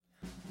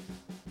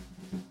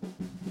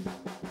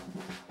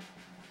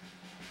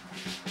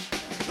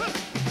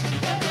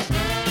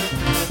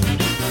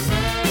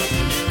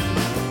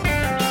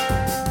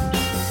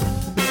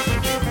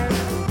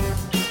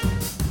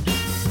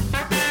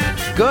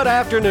Good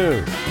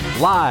afternoon.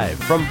 Live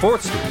from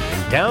 4th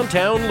Street in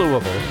downtown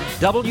Louisville,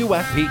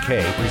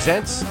 WFPK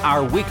presents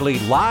our weekly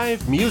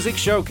live music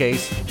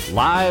showcase,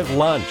 Live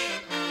Lunch.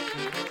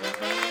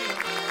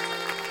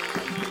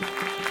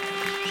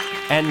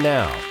 And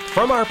now,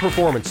 from our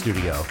performance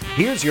studio,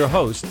 here's your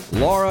host,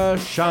 Laura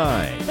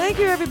Shine. Thank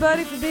you,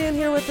 everybody, for being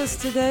here with us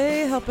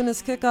today, helping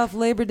us kick off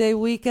Labor Day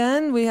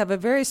weekend. We have a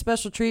very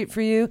special treat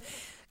for you.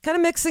 Kind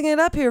of mixing it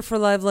up here for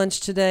Live Lunch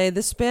today.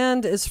 This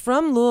band is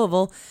from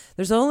Louisville.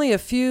 There's only a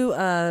few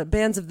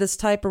bands of this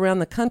type around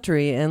the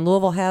country, and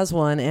Louisville has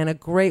one, and a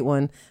great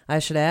one, I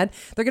should add.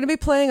 They're going to be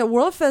playing at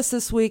World Fest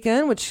this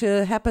weekend, which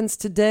happens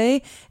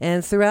today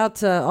and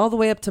throughout all the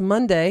way up to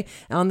Monday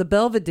on the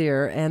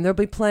Belvedere, and they'll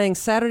be playing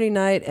Saturday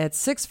night at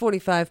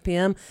 6:45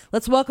 p.m.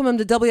 Let's welcome them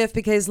to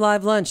WFPK's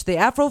Live Lunch, the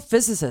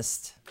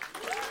Afrophysicists.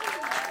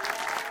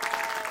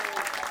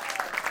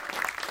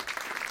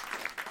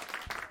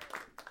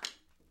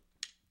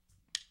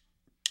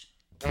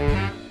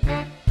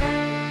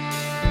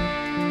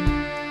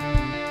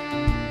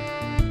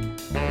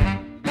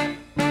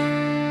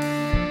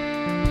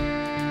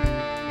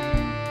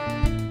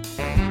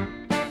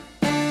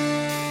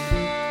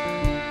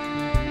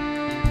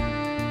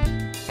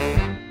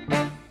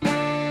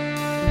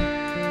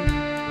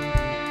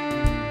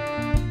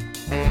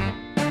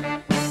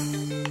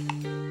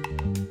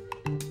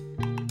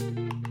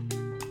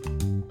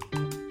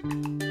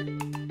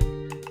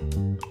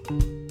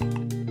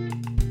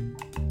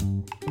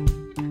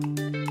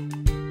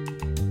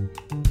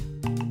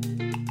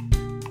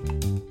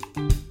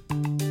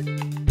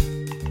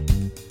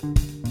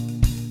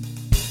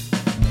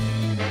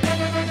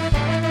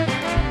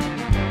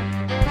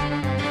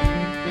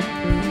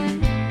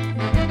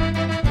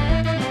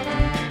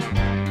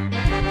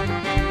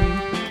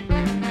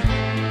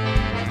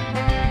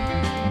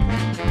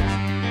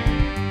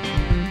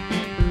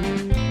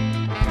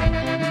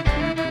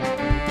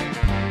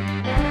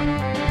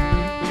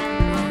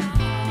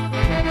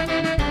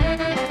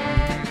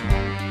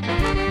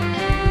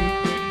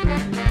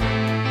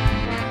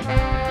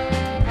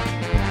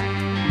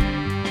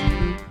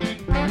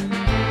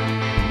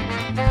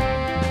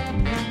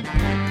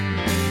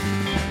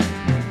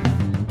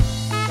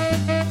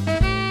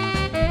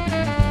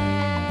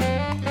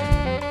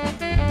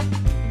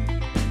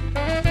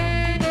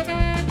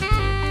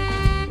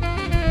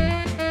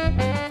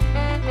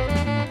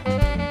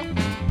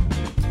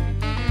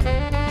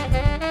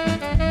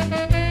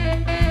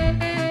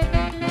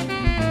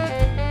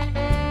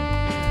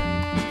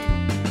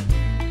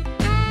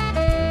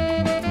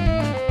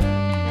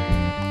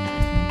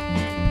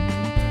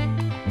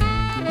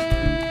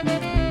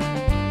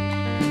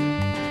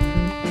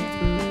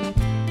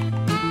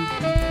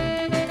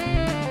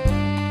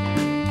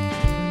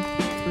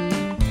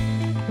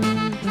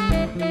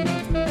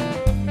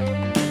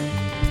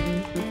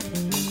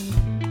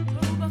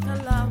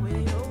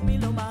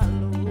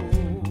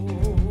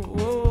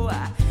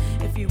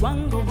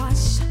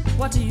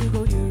 What do you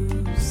go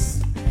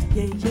use?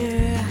 Yeah,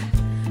 yeah.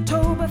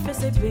 Toba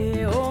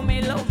fesibe, oh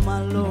me lo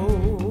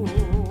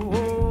malo.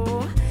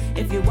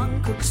 If you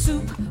want cook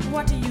soup,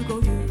 what do you go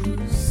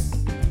use?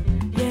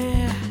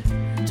 Yeah.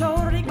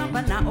 Torik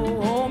mabana,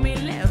 oh me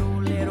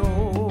lero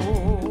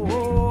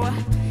lero.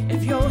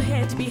 If your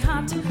head be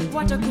hot,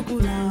 what a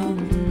kukulam.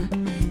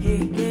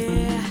 Hey,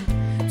 yeah.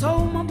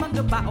 Toma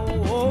mangaba,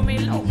 oh me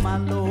lo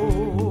malo.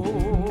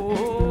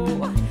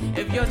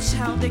 If your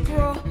child they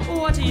grow,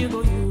 what do you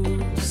go use?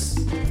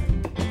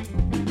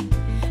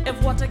 If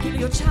water kill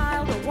your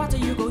child, what do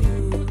you go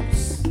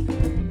use?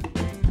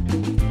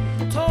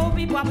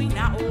 Toby Bobby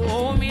now,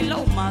 oh me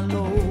lo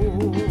malo.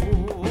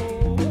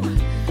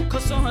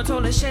 Cause so her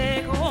told a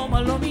shake, oh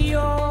malo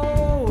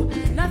mio.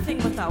 Nothing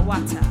without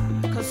water.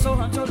 Cause so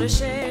her told a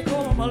shake,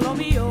 oh malo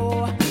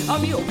mio. Oh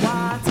me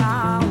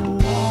water,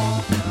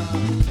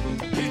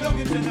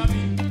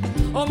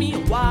 oh me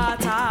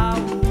water.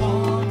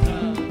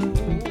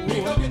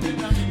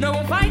 No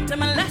one fight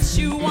them unless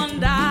you one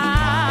die.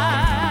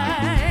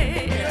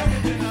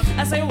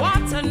 I say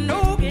water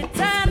no get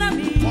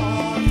enemy.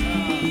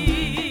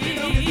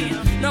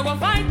 No one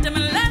fight them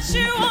unless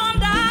you one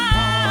die.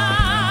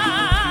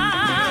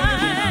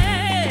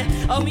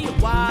 Oh me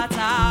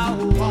water.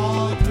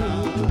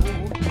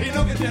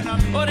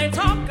 Oh they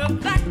talk of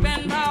black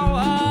man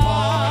power.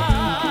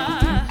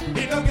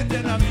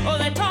 Oh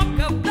they talk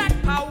of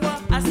black power.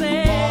 I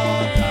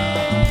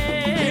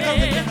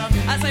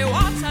say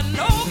water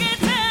no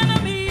get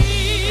enemy.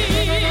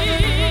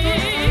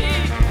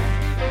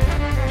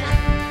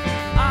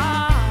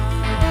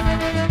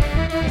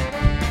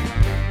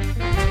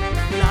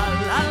 La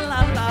la la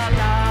la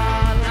la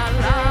la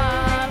la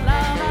la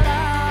la.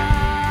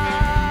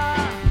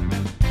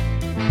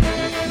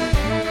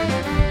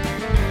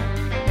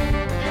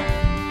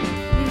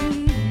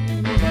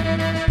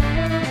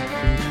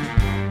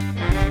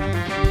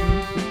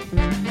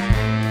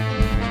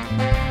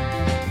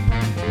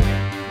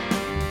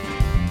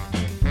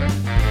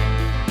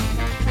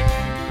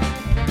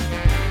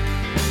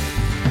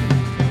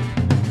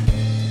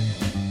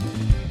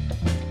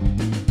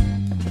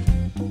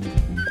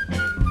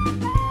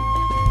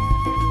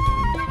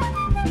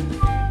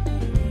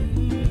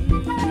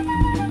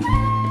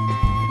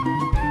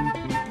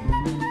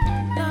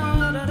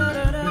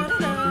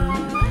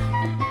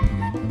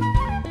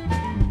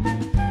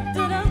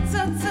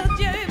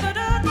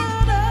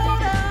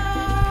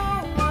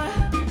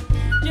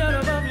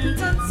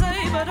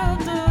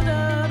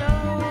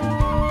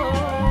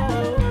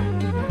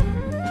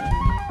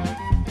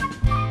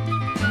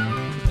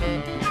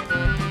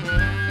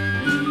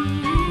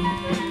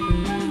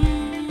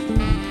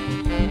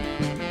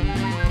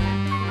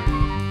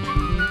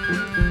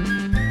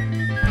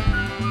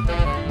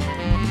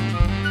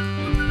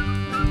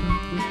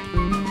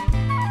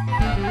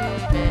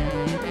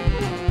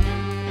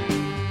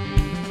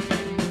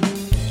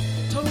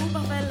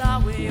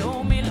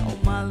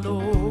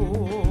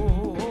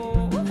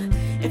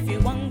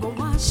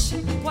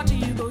 What do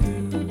you go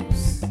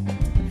use?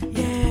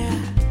 Yeah,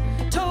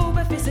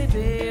 Toba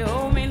Fisibe,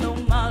 oh me lo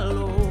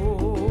malo.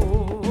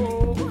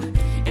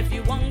 If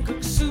you want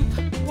cook soup,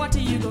 what do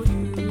you go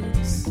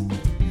use?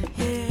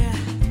 Yeah,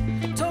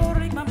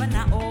 Tori mama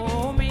na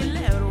oh me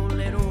little.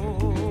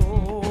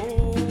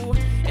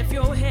 If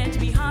your head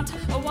be hot,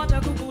 or what a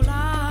google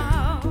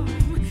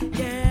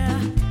yeah,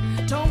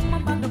 Toma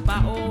banga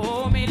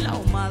oh me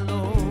lo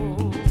malo.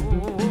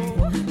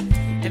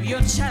 If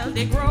your child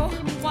they grow,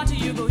 what do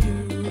you go use?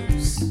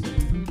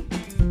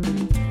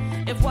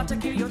 If what to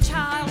kill your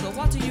child, or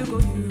what do you go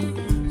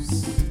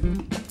use?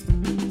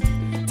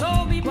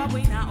 Toby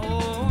Bobby na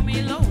oh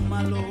me lo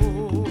malo.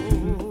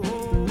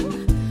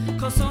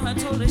 Cause on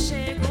told the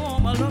shake oh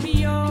malo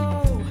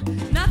mio.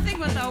 Nothing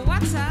but the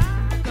water.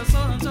 Cause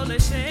on told the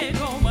shake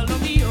oh malo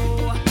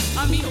mio.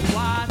 I mean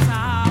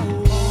water.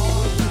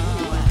 Oh,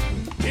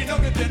 he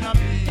don't get in on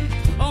me.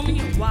 Oh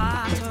me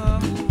water.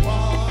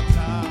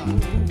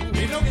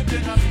 He don't get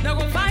in on me. No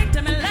go fight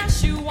them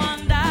unless you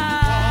wonder.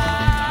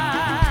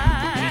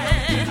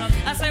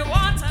 I say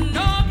water,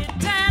 no get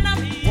down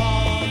on me.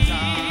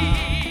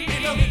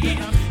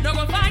 No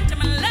go fight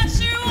them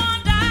unless you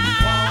wonder.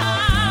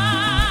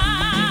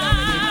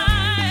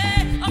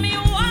 I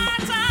mean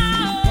water.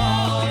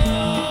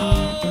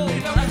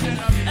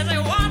 I say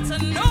water,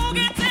 no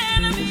get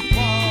down on me.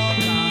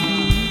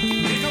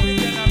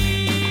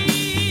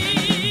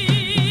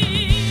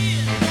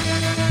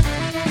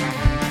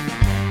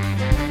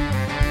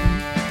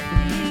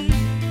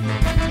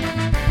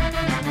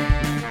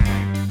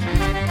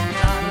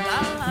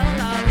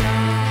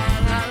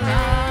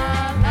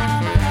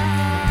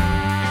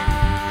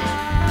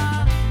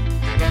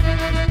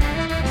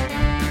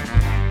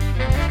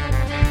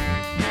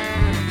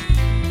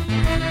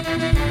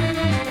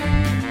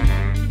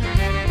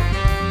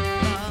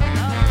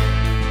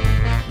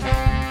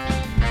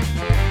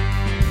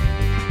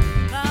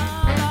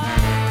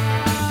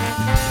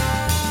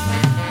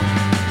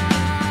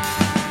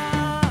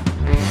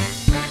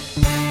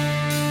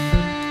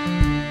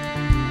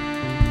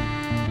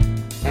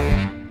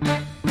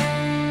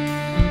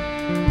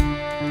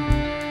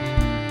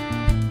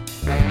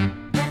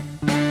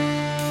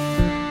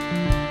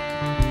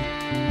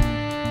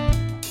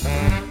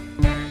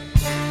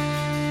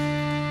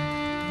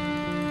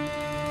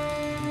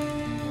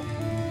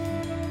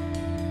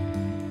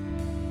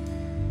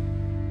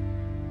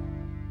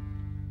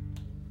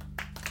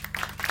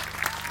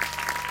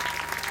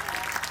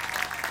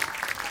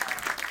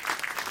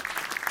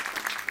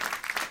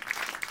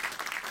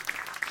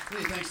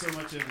 Hey, thanks so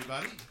much,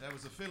 everybody. That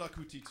was a Fela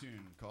Kuti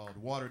tune called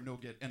Water No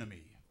Get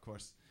Enemy. Of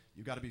course,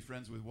 you've got to be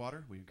friends with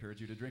water. We encourage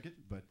you to drink it.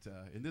 But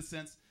in this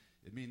sense,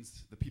 it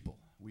means the people.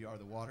 We are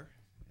the water,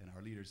 and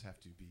our leaders have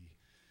to be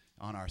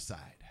on our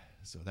side.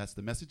 So that's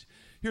the message.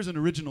 Here's an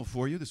original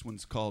for you. This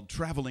one's called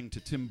Traveling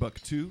to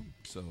Timbuktu.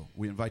 So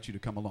we invite you to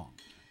come along.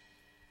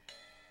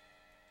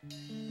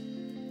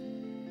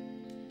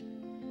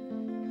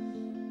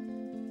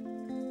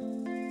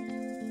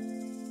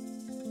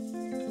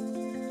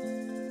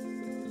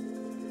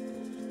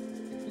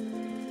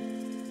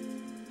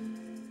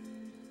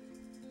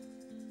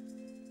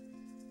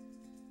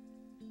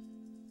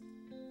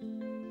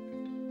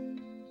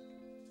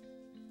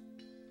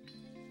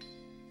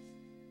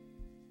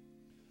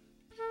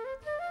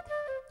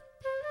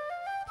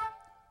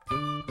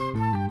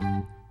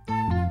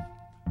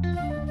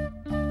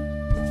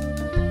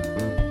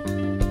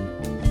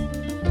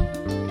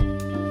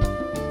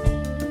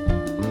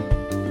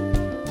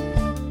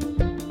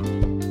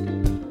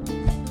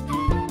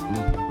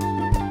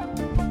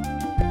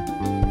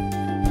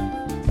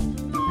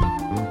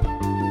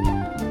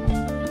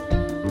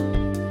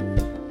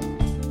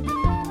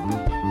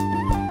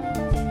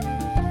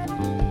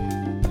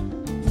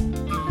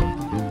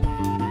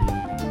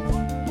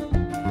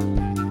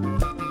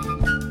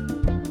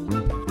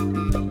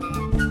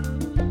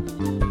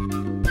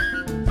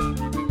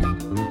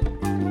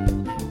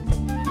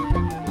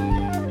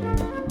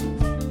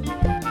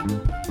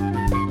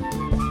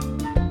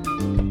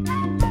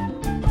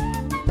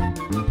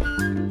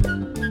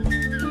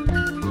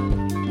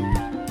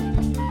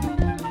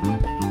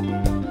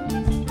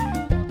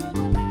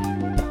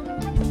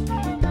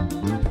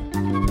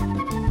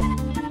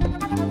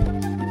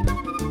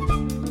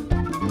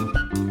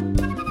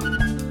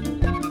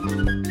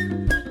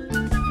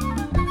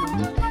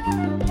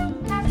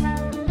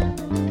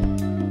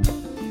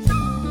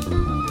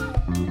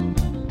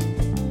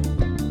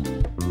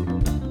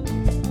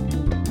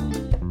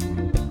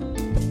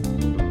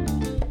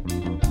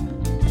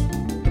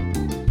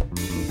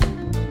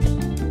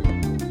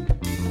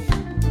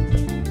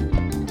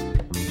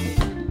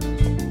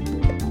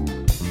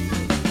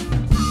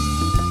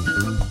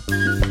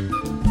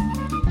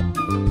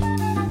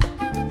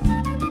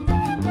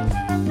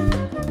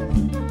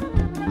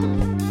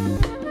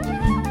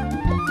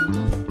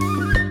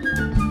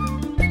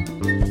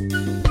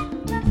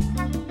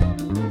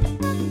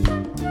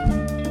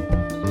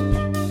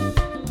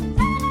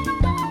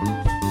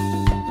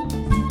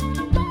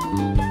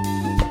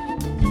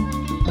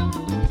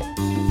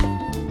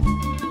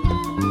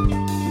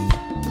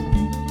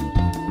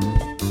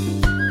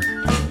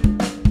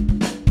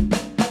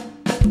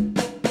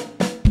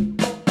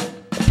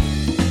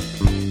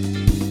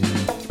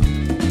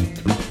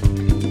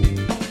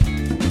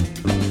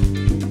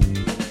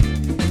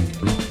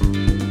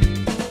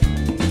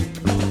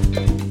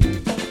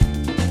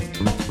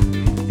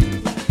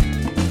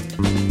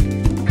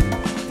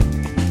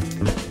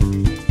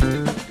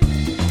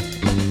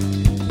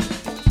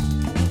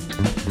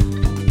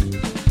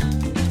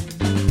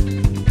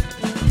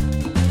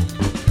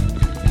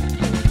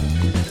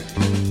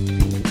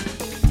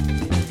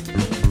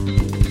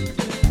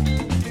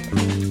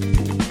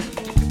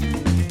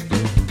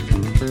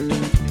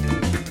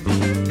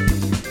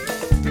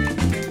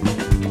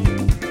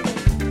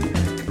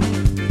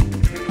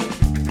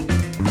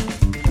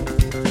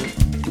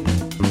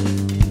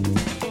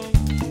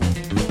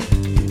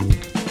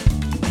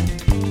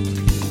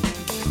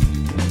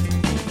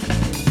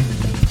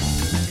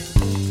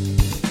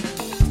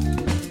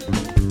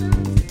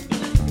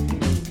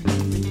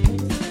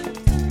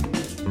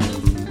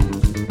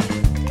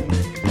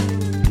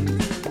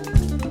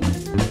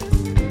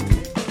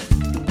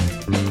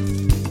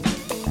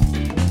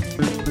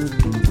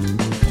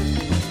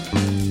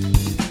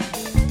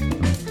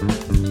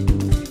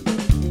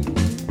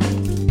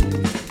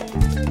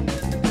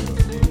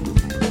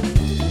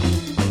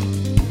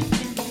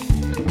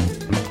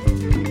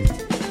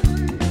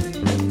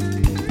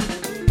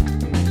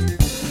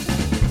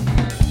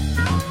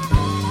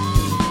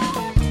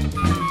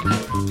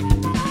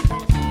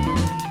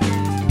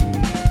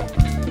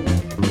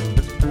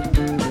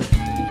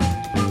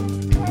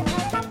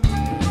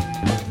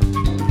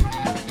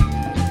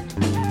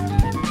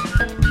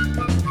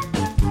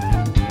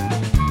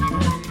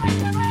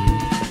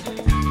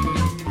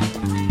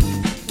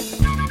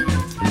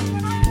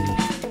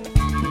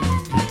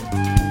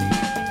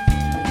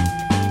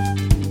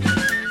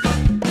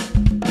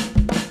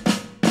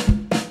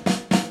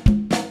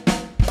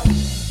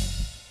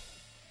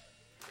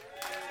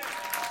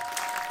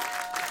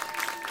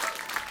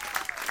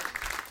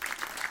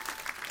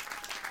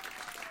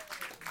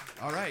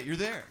 right, you're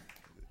there.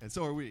 And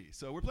so are we.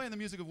 So we're playing the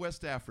music of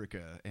West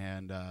Africa,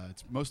 and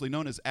it's mostly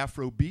known as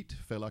Afrobeat.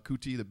 Fela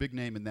Kuti, the big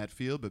name in that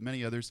field, but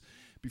many others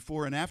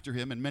before and after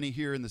him, and many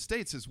here in the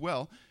States as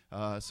well.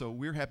 So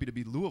we're happy to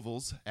be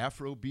Louisville's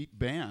Afrobeat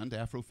band,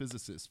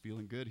 Afrophysicists.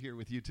 Feeling good here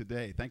with you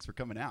today. Thanks for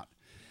coming out.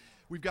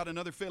 We've got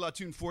another Fela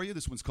tune for you.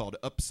 This one's called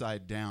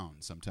Upside Down.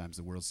 Sometimes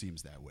the world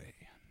seems that way.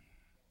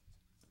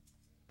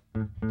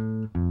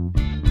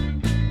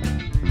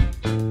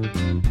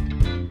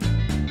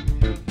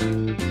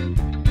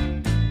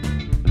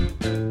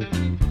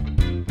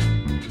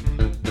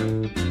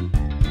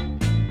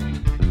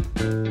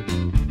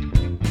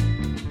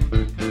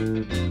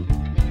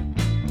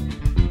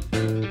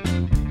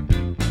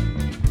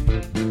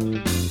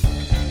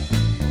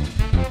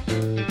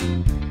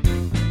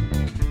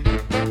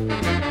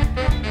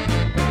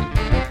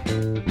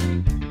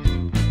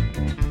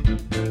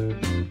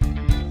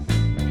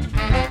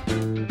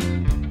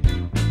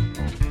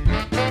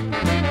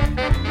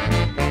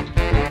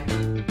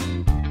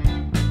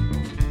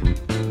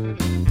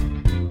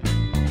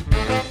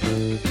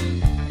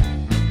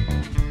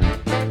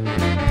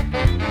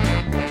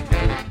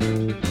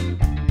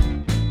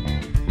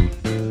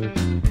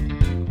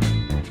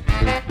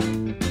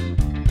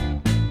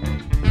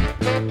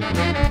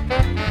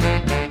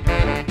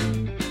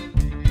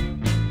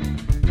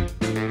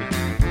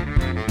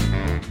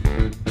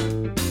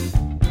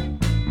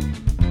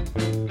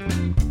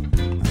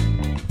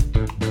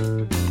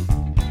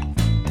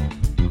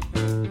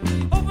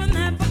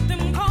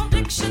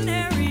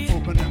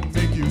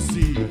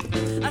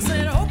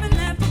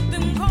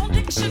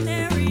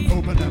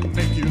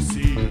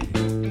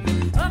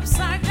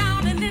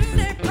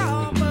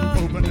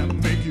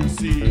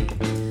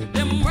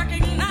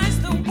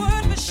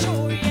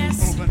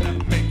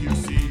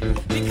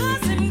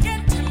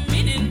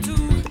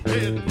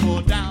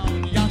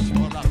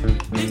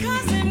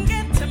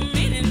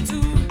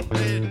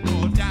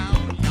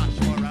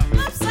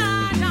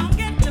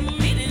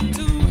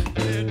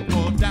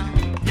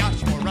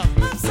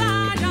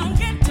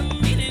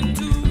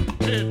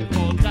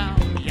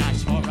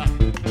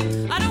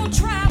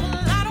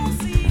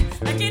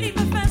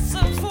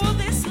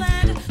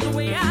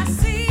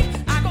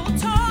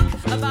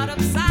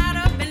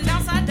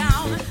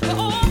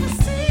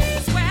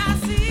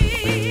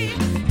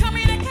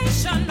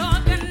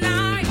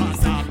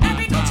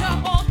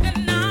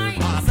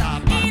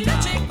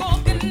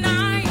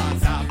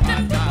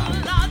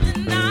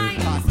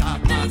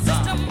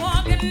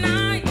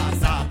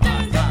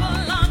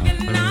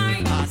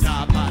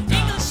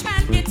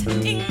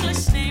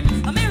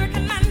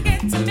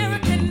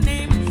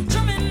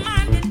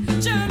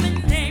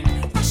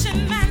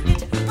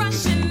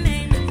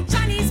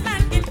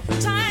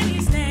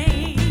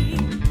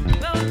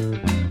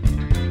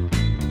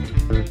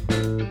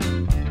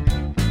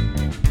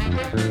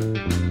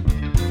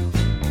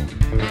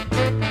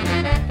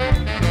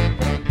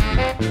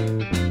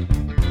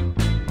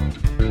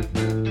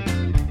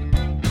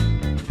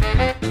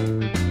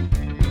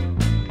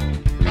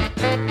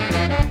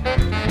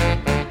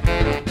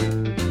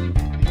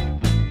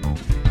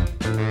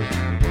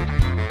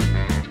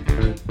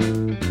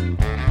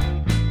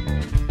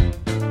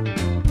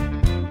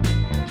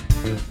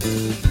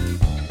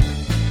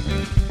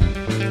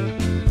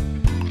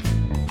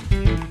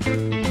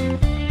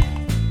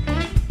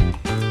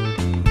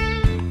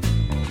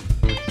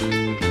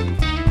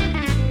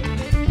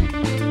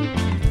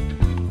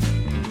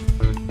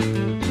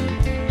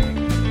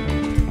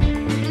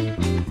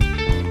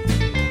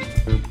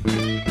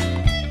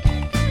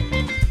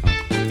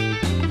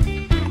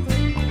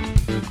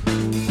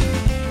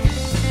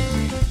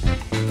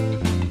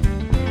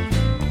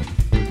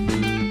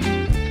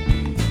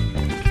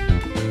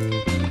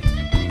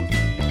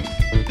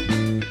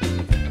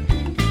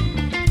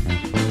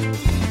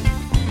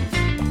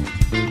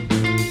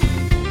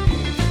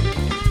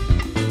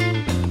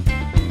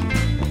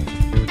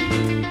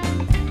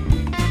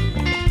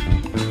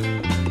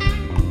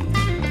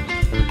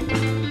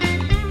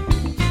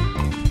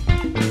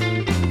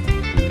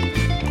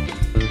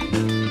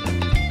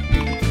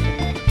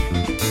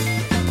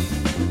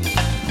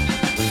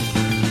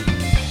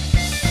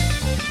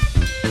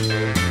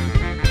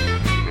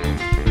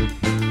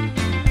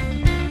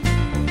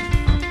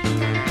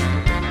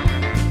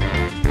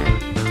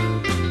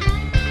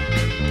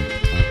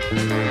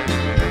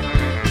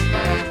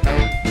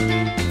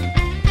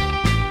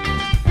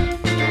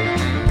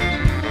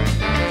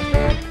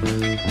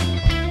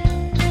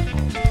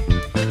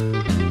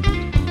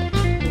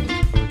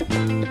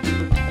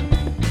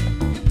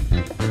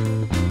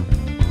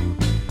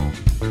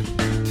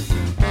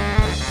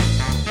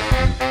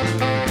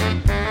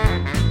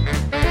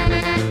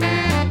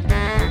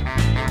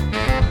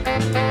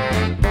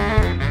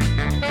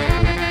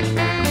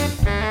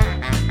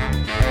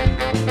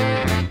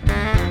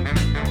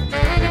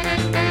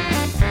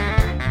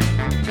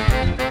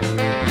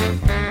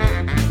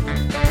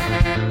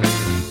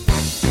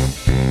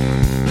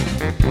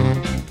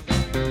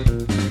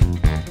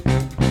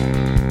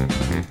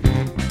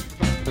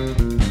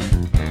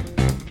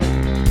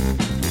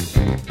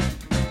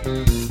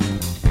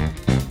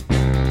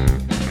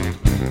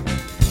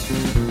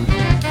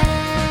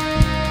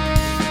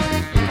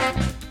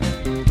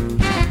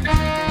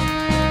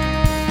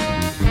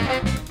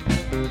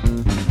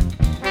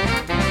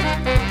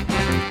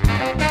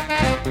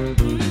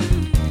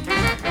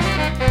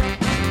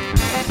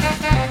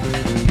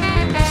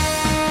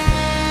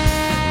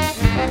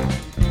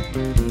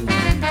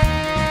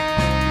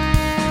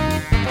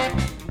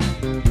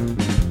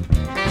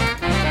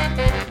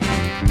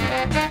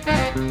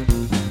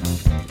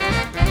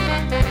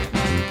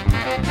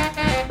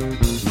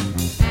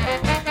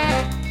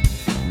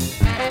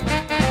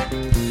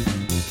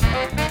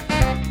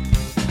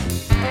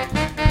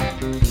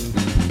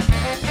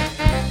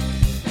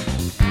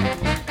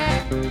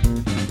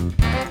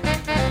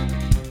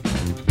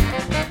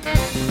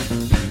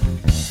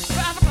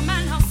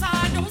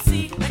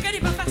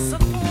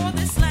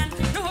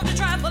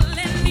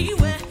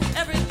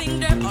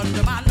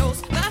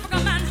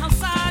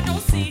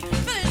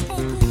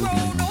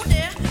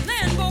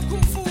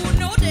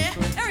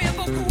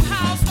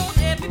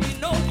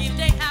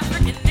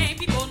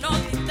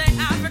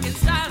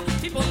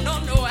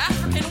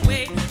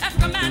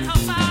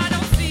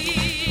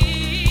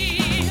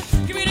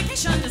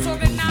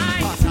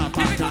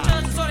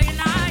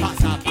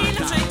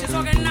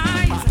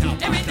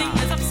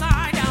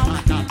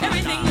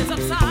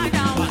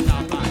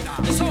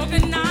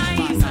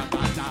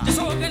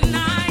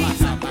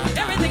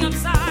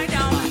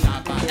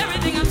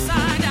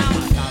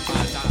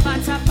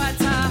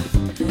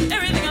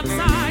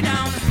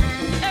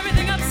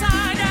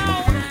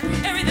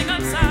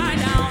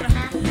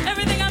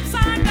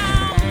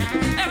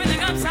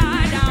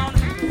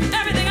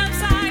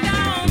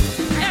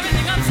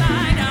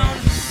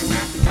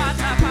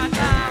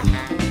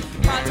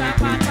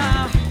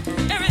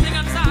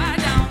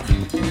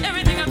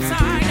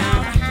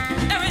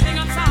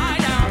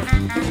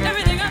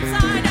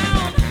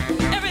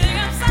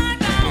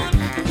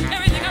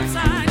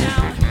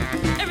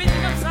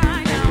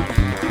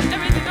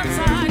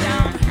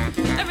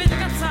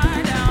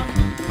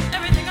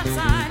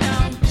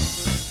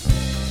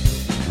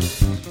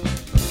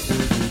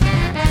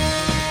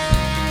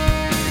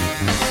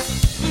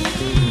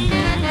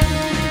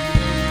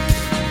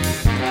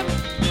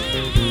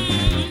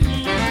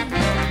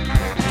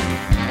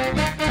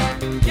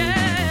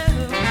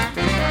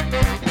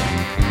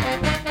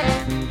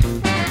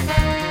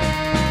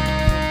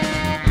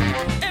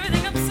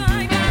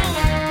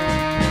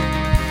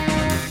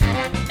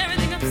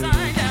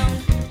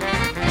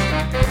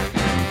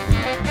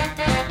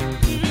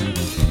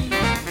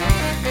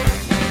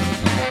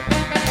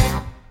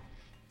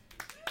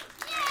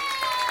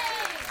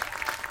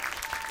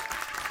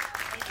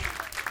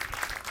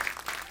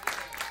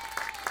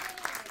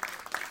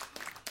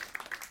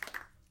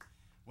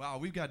 Wow,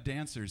 we've got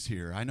dancers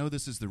here. I know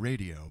this is the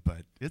radio,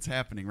 but it's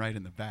happening right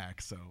in the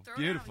back. So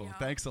beautiful.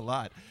 Thanks a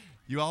lot.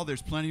 You all,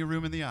 there's plenty of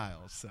room in the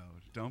aisles, so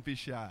don't be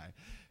shy.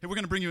 Hey, we're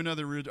going to bring you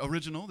another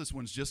original. This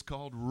one's just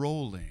called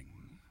Rolling.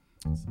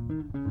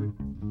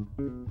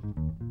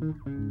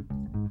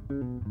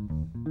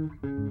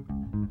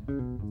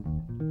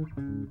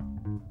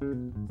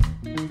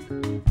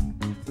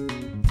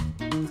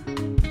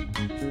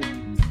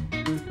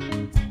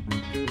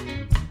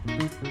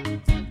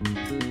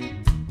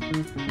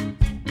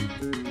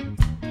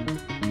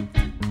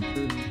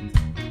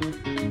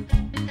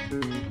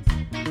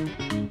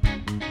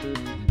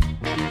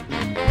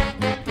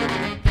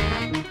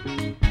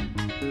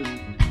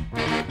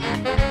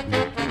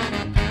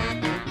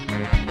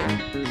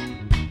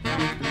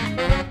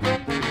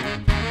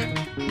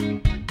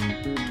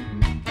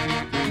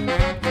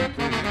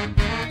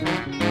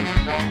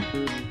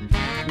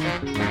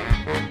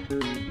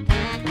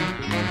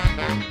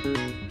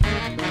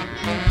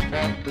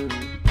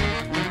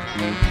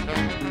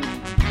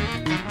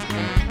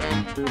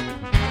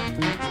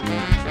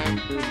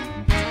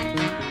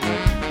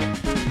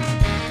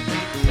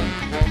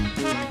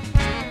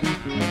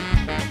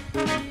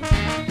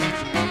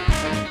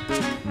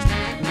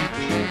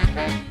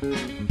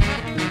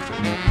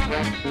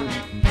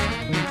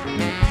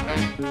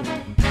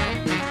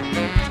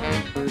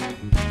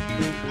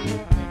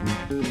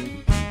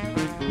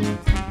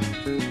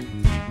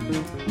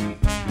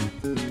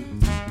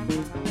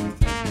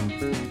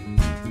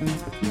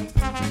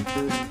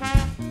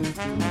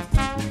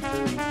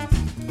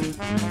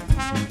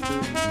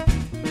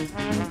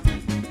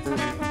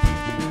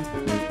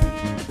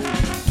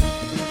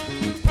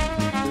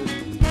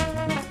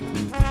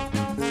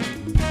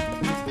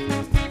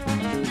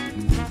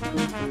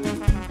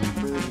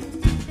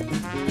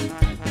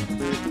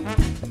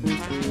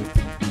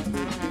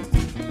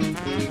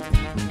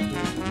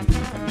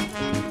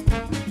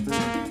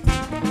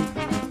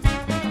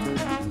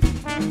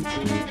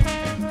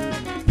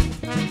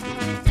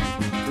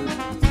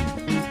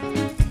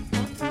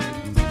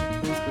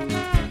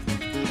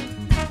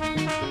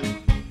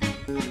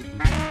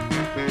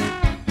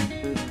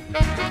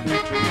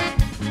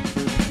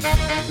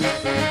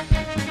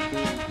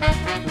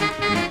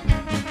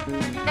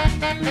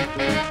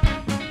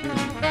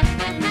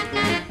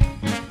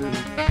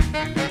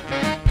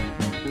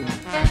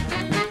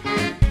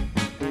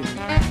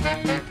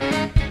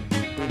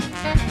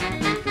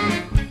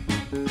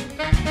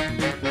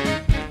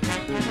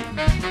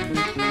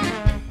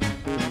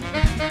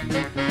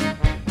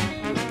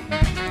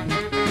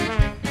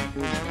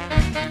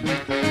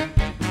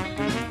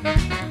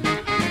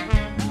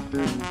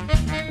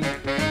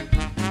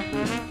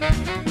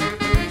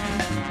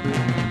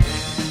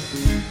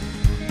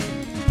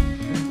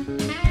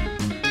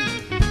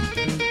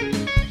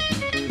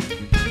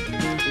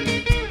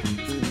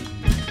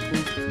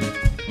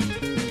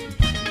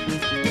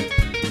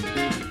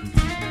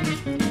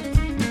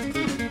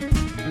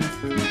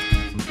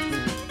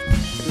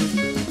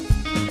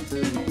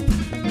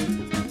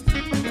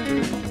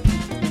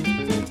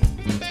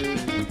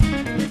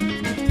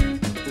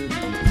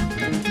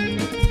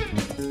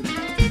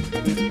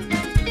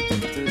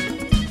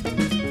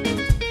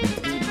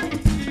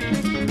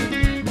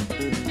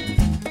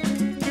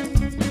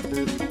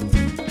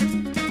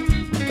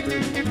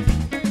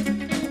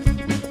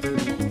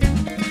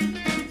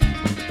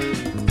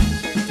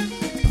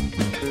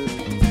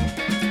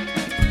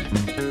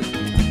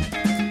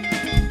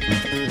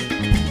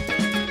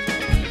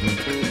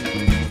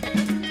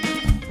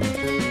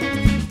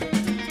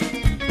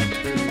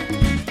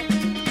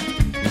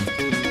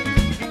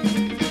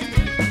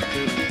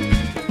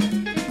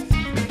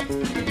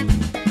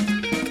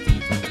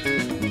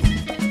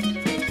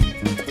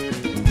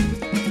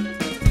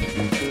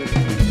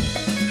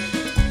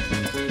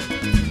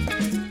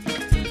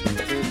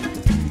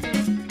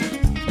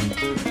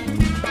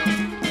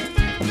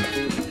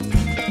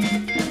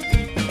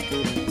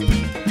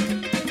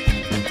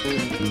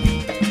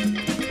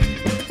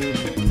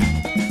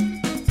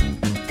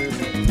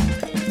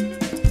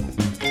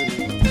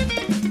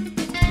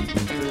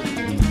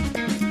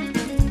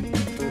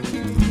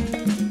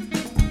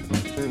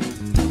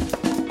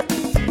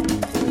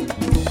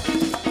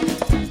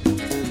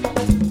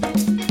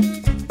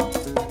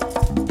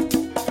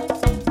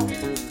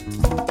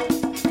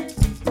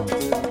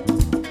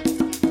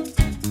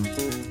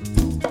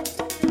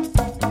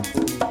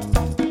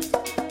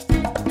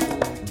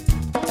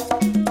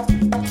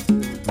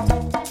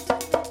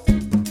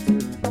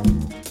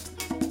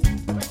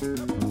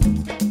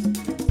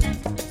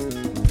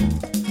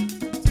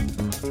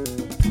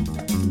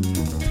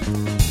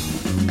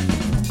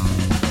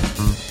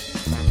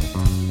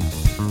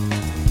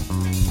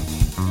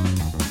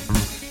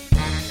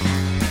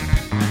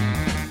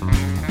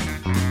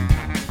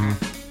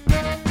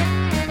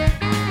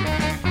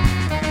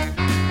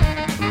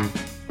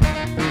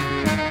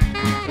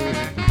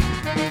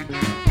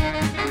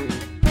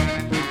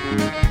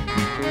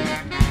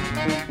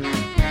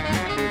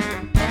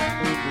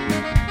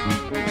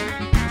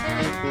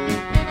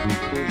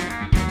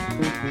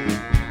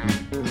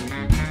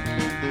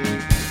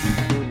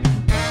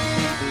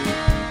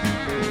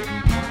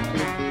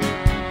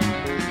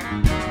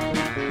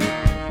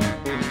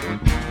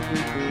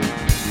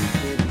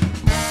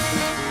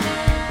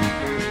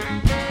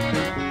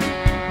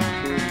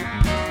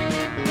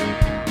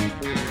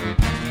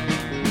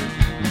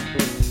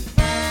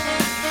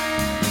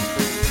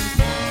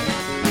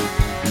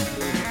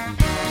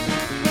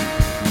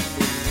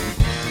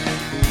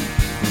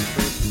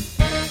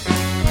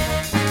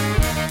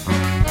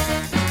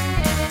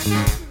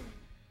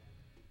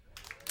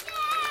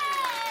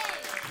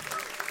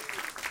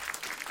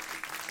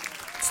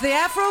 the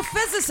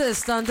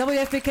Afrophysicists on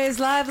WFPK's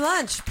Live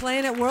Lunch,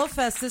 playing at World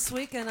Fest this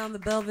weekend on the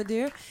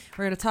Belvedere.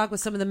 We're going to talk with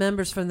some of the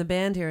members from the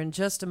band here in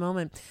just a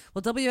moment.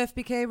 Well,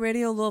 WFPK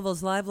Radio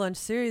Louisville's Live Lunch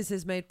series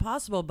is made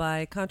possible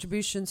by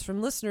contributions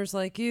from listeners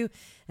like you,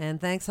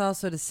 and thanks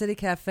also to City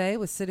Cafe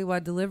with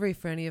citywide delivery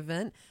for any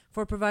event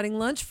for providing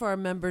lunch for our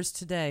members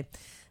today.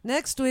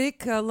 Next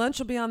week, lunch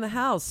will be on the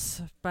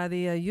house by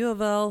the U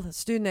of L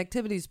Student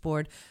Activities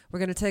Board. We're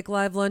going to take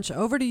Live Lunch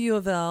over to U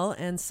of L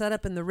and set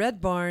up in the Red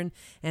Barn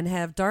and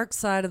have Dark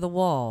Side of the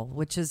Wall,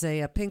 which is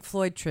a Pink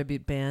Floyd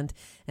tribute band,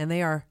 and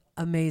they are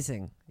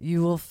amazing.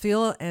 You will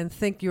feel and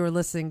think you are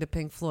listening to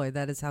Pink Floyd.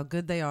 That is how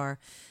good they are,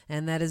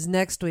 and that is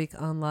next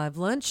week on Live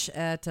Lunch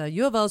at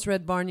U of L's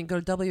Red Barn. You can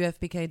go to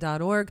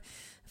WFPK.org,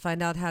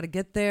 find out how to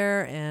get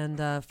there,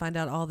 and find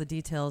out all the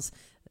details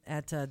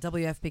at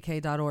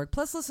WFPK.org.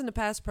 Plus, listen to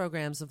past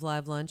programs of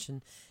Live Lunch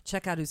and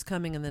check out who's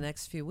coming in the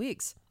next few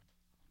weeks.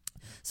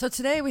 So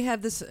today we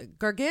have this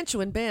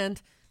gargantuan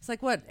band. It's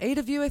like, what, 8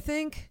 of you, I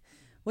think?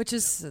 Which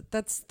is,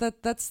 that's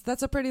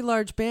a pretty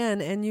large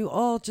band, and you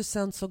all just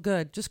sound so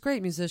good. Just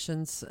great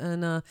musicians,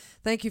 and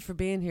thank you for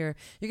being here.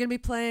 You're going to be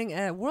playing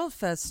at World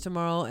Fest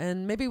tomorrow,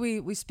 and maybe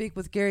we speak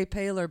with Gary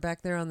Paler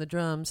back there on the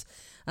drums.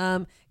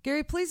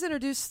 Gary, please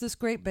introduce this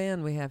great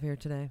band we have here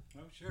today.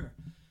 Oh, sure.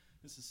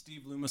 This is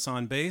Steve Loomis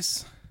on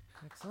bass.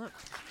 Excellent.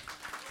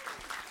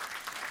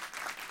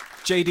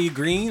 J.D.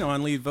 Green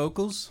on lead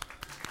vocals.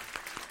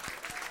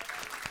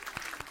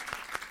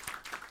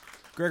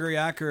 Gregory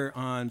Acker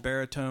on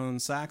baritone,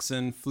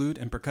 saxon, flute,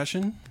 and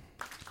percussion.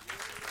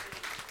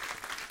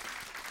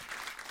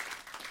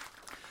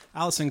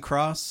 Allison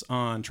Cross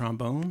on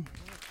trombone.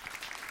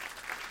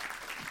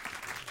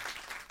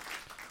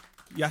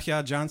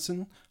 Yahya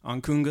Johnson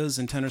on congas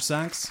and tenor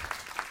sax.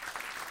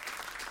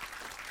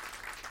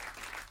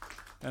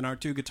 And our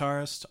 2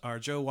 guitarists are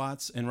Joe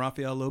Watts and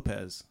Rafael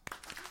Lopez.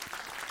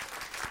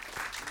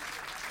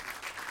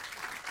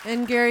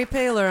 And Gary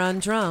Paler on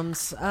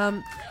drums.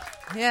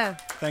 Yeah.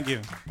 Thank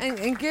you.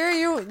 And Gary,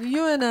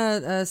 you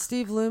and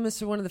Steve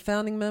Loomis are one of the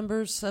founding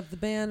members of the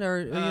band,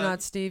 or you're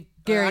not Steve?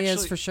 Gary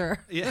is for sure.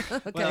 Yeah.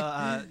 Okay.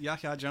 Well,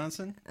 Yahya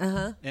Johnson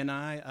and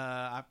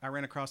I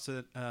ran across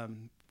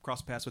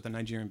paths with a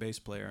Nigerian bass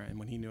player, and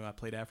when he knew I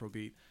played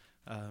Afrobeat,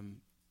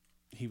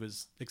 he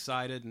was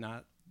excited, and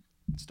I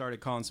started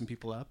calling some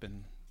people up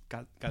and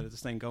got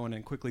this thing going,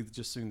 and quickly,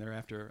 just soon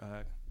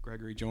thereafter,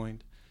 Gregory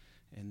joined,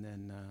 and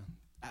then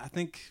I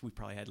think we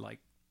probably had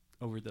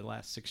over the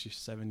last 6 or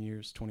 7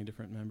 years, 20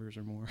 different members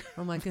or more.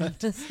 Oh my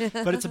goodness!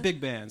 But it's a big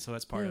band, so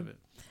that's part of it.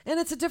 And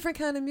it's a different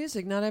kind of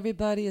music. Not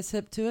everybody is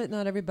hip to it.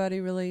 Not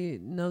everybody really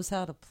knows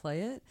how to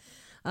play it.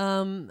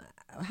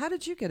 How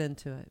did you get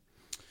into it?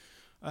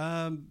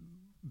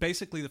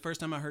 Basically, the first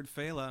time I heard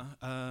Fela,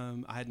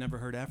 I had never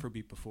heard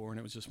Afrobeat before, and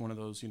it was just one of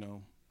those,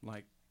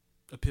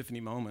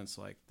 epiphany moments.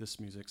 Like, this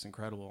music's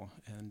incredible,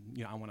 and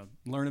I want to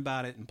learn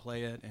about it and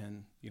play it,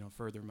 and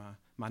further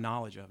my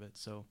knowledge of it.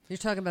 So you're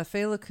talking about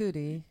Fela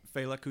Kuti.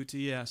 Fela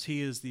Kuti, yes,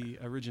 he is the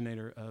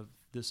originator of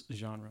this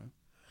genre.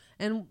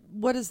 And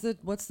what's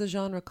the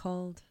genre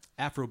called?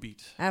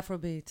 Afrobeat.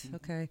 Afrobeat. Mm-hmm.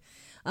 Okay.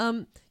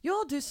 You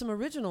all do some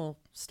original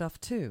stuff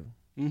too.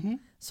 Mm-hmm.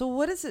 So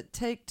what does it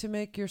take to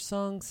make your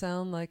song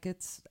sound like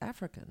it's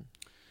African?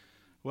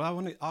 Well, I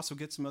want to also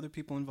get some other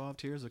people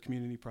involved here as a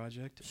community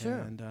project. Sure.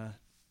 And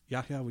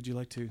Yahya, would you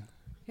like to?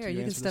 Here,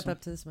 you can step up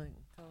to this mic.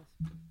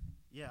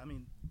 Yeah, I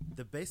mean,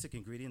 the basic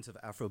ingredients of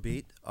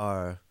Afrobeat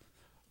are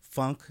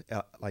funk,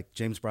 like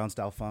James Brown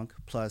style funk,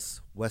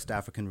 plus West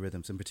African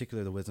rhythms, in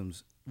particular the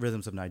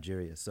rhythms of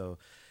Nigeria. So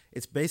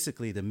it's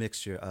basically the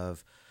mixture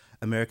of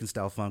American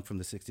style funk from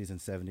the 60s and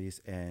 70s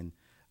and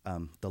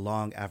the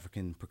long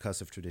African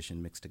percussive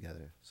tradition mixed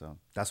together. So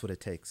that's what it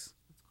takes.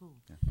 That's cool.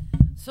 Yeah.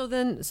 So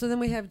then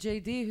we have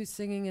JD who's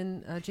singing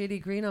in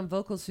JD Green on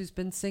vocals, who's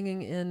been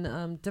singing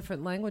in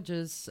different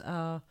languages,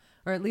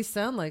 or at least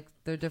sound like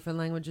they're different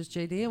languages.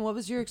 JD, and what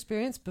was your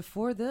experience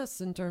before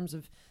this in terms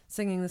of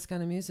singing this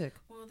kind of music?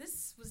 Well,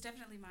 this was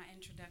definitely my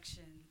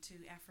introduction to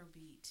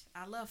Afrobeat.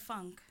 I love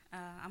funk.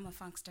 I'm a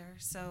funkster,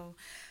 so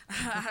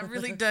I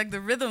really dug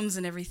the rhythms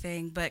and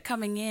everything. But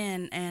coming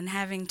in and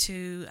having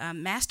to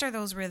master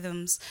those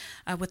rhythms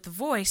with the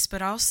voice,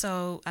 but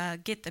also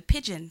get the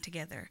pidgin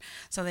together,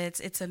 so that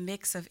it's a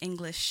mix of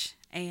English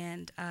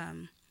and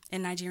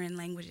Nigerian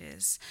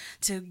languages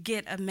to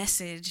get a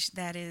message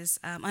that is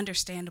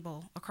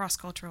understandable across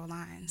cultural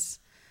lines.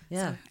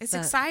 Yeah, so it's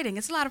exciting.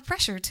 It's a lot of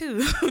pressure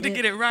too to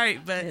get it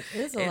right, but it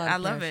is a lot of I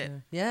love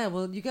pressure. it. Yeah,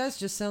 well, you guys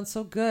just sound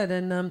so good,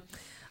 and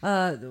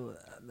the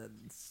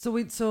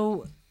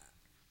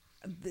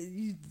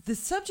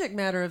subject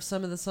matter of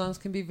some of the songs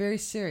can be very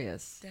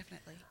serious.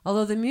 Definitely.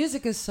 Although the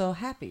music is so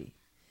happy,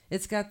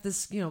 it's got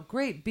this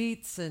great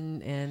beats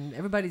and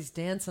everybody's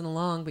dancing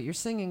along, but you're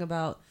singing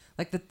about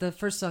like the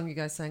first song you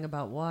guys sang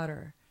about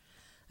water.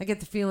 I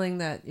get the feeling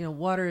that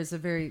water is a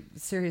very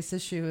serious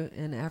issue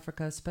in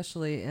Africa,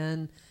 especially,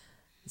 and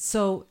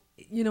so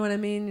you know what I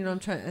mean. I'm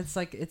trying. It's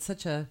like it's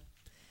such a.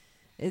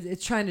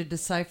 It's trying to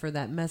decipher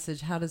that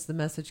message. How does the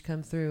message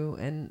come through?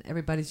 And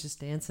everybody's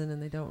just dancing,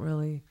 and they don't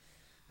really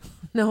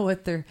know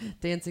what they're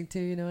dancing to.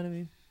 You know what I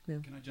mean? Yeah.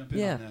 Can I jump in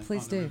Yeah, on that?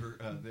 please on do. The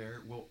river,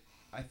 there. Well,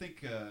 I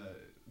think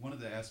one of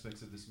the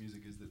aspects of this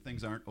music is that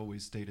things aren't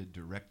always stated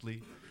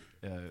directly.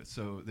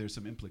 So there's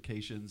some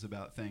implications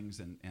about things,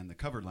 and the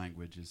cover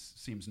language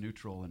seems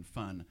neutral and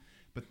fun.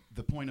 But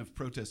the point of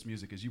protest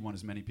music is you want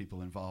as many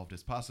people involved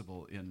as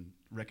possible in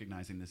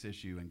recognizing this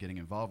issue and getting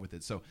involved with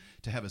it. So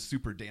to have a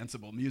super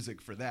danceable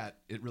music for that,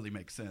 it really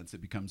makes sense.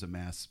 It becomes a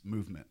mass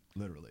movement,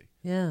 literally.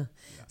 Yeah.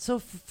 So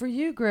for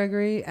you,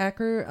 Gregory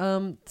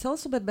Acker, tell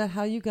us a bit about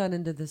how you got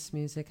into this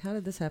music. How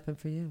did this happen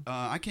for you?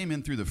 I came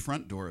in through the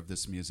front door of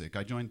this music.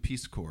 I joined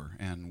Peace Corps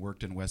and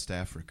worked in West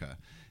Africa.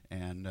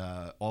 And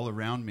all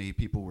around me,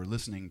 people were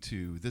listening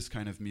to this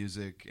kind of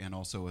music and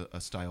also a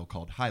style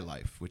called high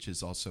life, which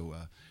is also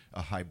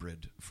a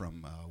hybrid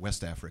from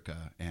West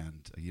Africa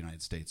and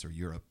United States or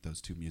Europe,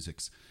 those two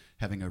musics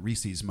having a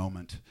Reese's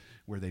moment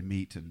where they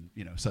meet and,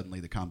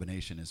 suddenly the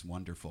combination is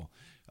wonderful.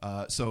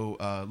 So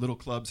little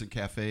clubs and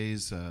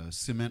cafes,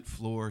 cement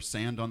floor,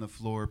 sand on the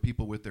floor,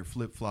 people with their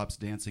flip-flops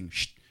dancing,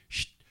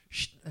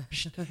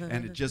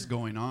 and it just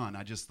going on.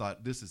 I just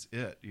thought, this is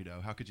it.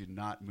 How could you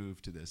not move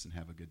to this and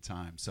have a good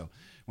time? So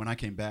when I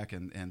came back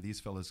and these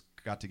fellas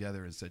got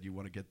together and said, you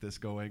want to get this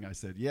going? I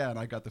said, yeah, and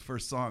I got the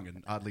first song.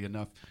 And oddly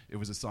enough, it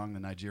was a song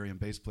the Nigerian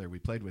bass player we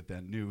played with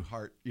then knew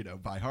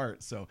by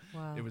heart. So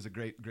It was a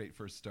great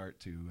first start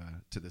to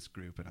this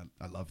group. And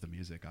I love the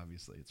music,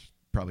 obviously. It's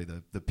probably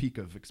the peak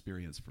of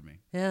experience for me.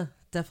 Yeah,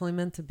 definitely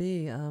meant to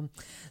be.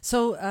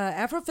 So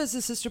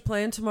Afrophysicists are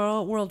playing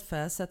tomorrow at World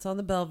Fest. That's on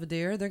the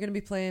Belvedere. They're going to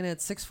be playing at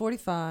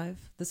 6:45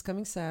 this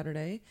coming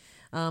Saturday.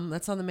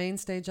 That's on the main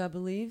stage, I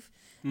believe.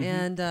 Mm-hmm.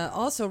 And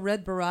also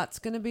Red Barat's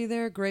going to be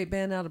there. Great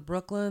band out of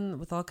Brooklyn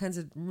with all kinds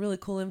of really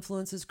cool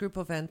influences.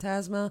 Grupo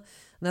Fantasma,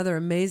 another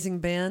amazing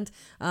band.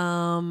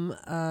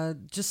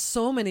 Just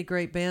so many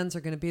great bands are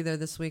going to be there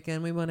this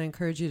weekend. We want to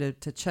encourage you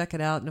to check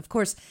it out. And of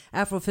course,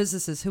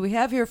 Afrophysicists, who we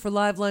have here for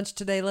live lunch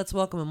today. Let's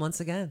welcome them once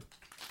again.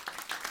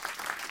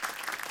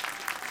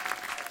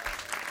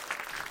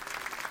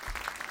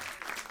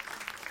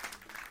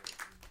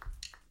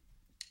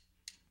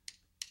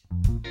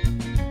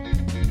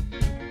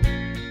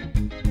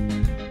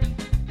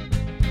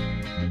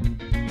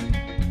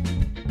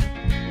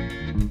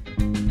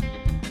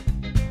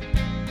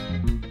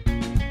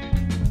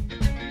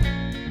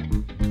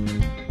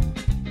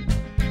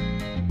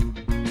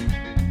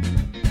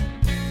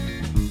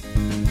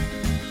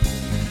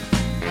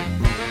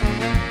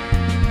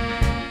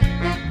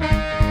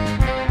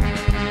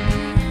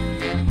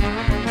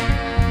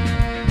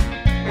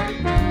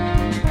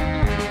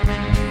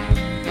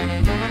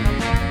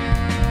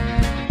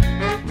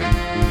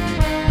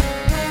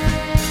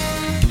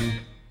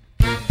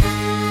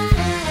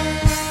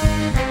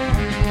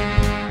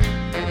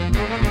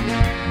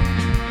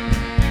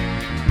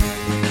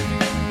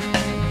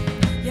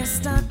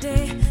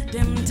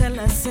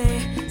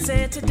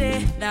 Say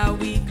today, now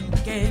we go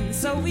again.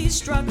 So we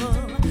struggle,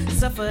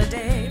 suffer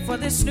day for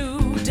this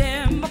new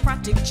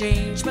democratic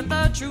change. But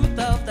the truth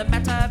of the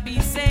matter be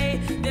say,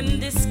 then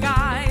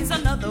disguise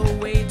another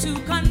way to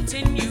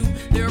continue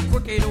their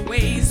crooked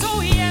ways.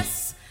 Oh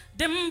yes,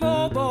 dem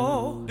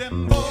bobo,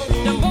 dem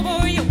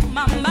bobo, yo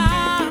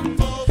mama,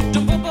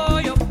 dem bobo,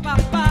 yo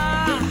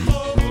papa,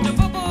 dem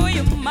bobo,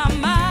 yo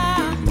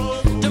mama,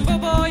 dem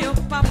bobo, yo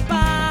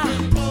papa,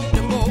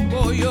 dem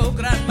bobo, yo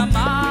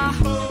grandmama.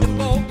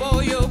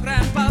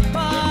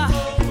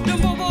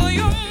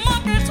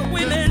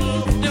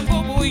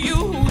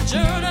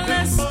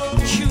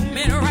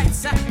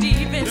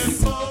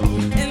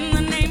 In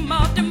the name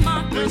of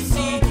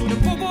democracy, the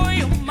boy,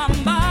 your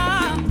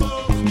mama,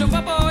 the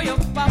boy, your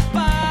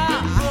papa,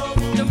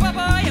 the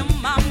boy, your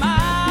mama.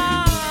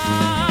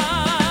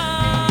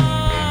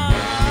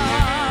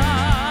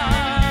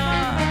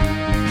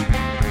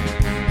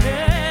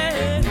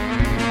 Yeah.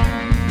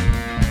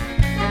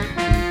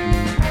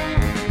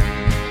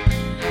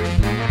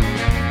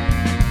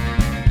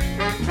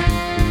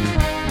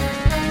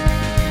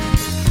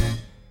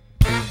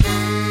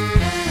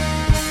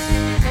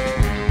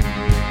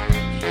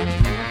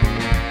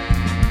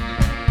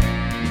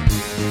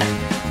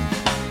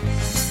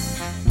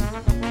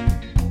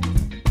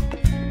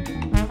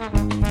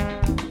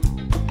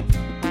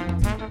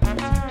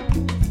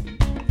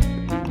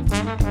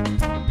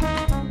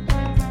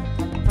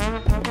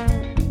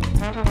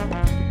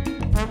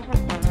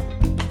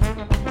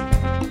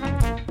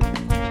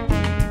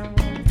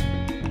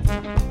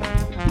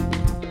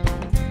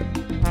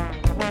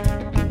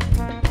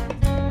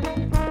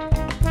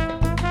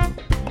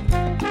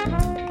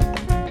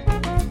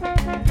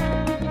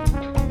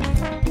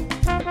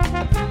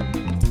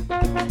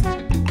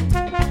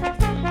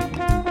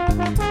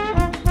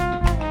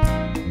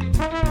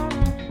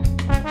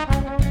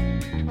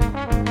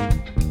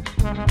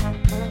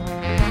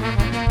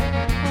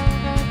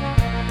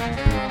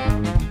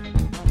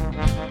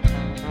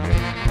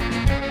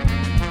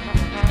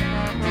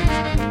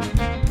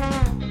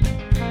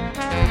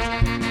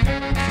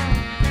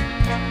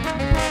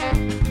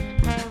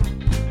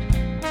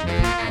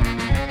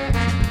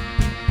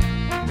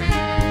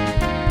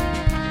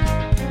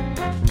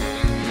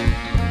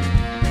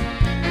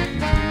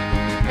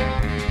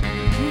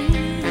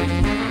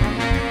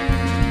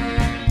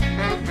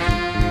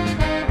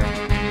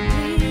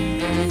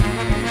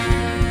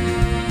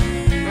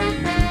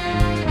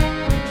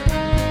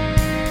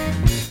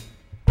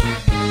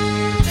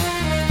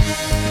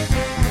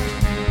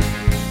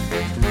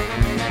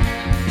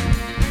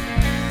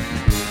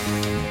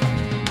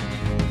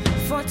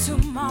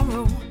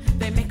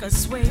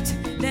 must wait.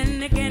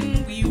 Then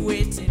again we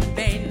wait in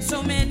vain.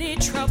 So many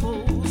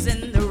troubles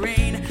in the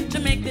rain to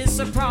make this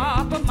a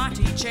proper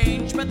mighty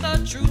change. But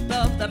the truth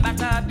of the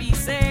matter be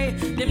say,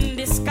 them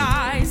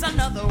disguise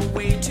another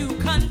way to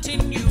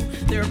continue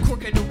their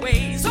crooked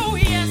ways. Oh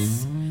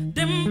yes,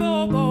 them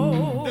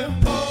bobo,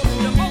 them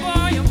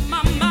bobo, your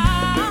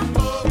mama,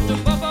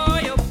 them bobo,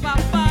 your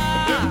papa,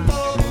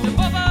 them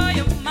bobo,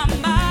 your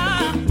mama,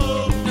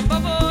 them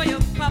bobo,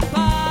 your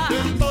papa,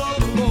 them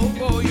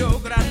bobo, your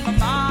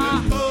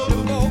grandmama,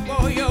 them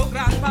bobo, your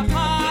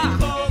grandpapa,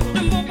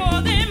 them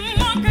bobo, them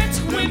market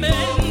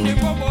women, them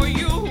bobo,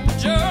 you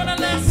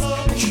journalists,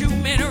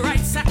 human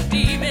rights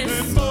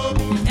activists,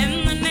 in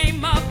the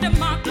name of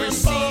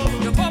democracy,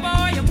 them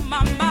bobo, your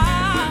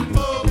mama,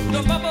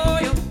 them bobo,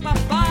 your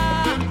papa,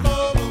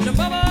 them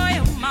bobo,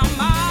 your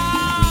mama.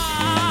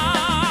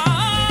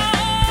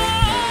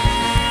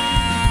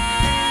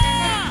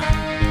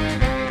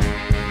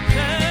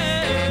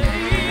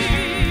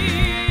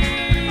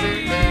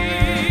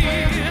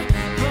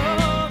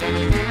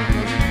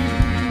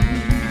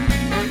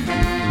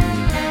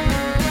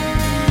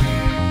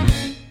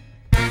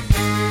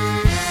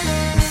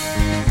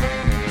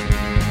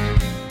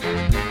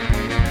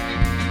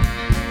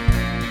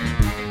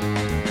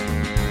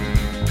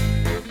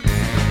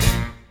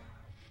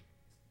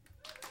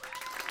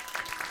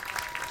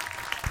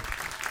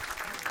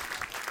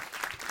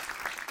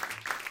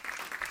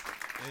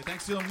 Hey,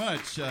 thanks so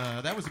much.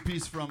 That was a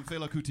piece from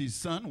Fela Kuti's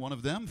son, one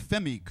of them,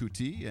 Femi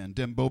Kuti, and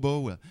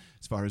Dembobo,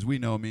 as far as we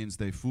know, means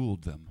they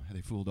fooled them.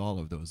 They fooled all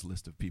of those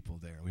list of people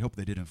there. We hope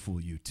they didn't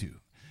fool you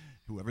too,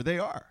 whoever they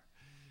are.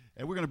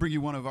 And we're going to bring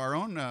you one of our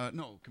own.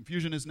 No,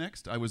 Confusion is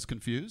next. I was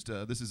confused.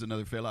 This is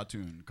another Fela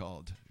tune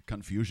called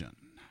Confusion.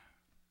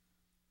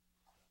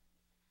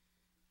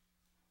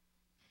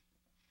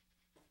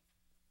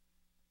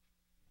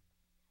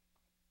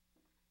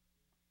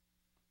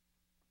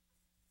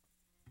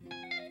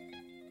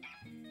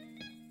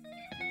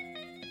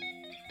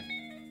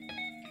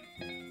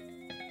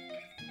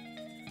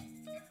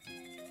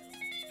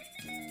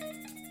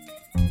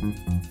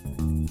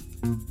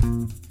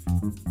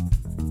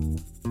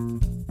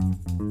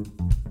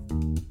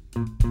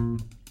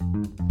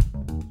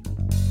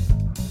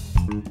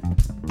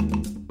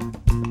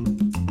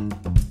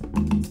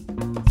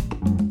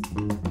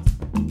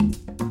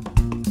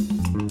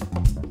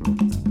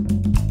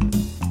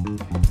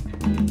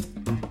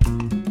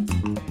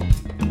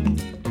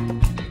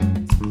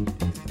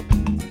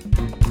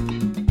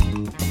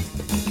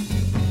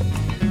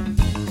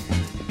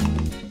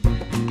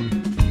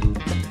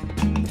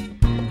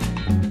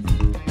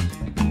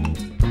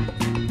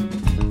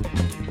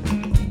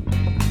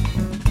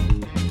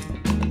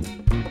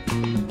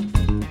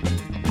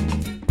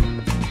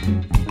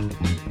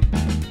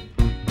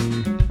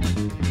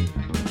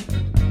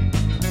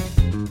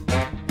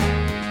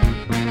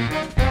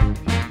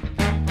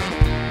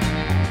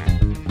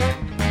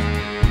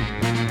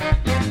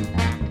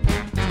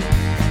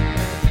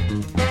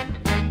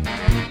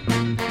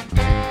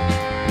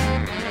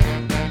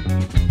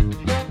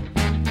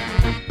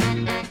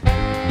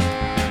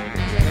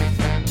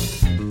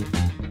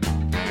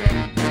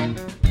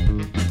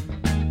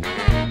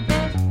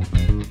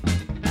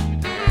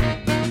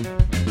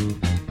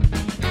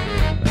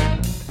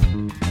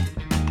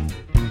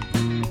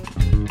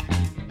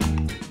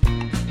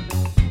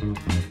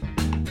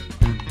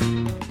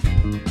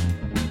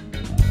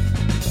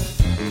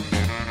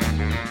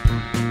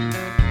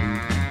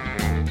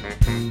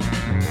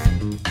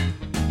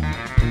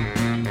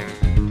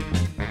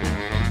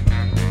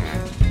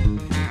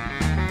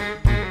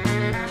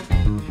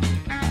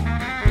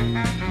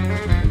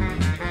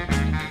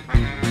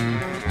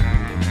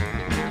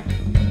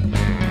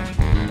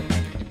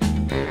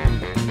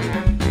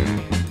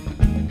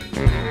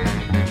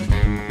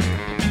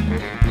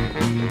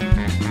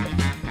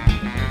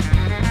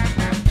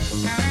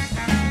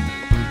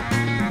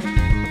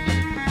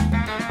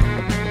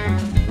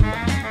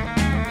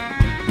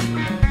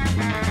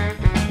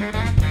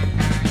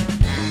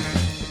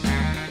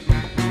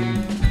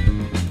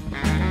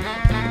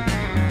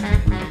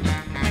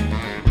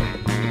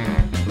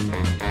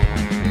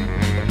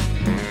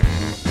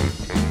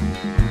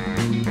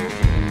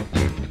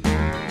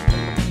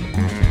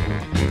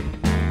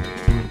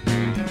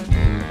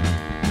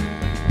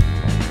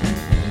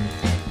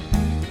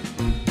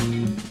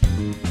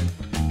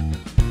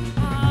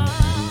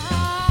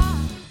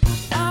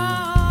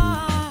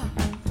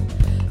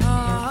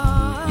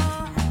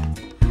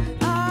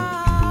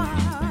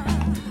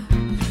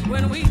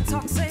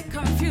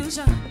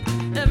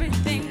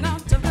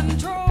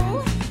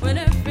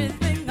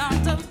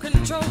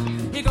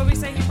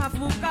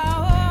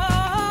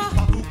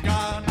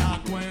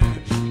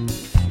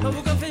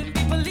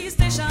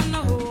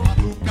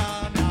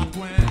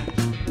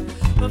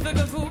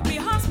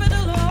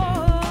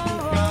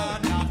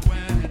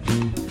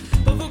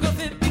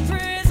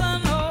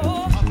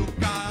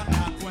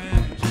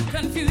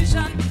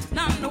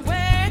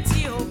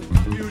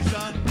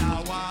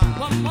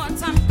 One more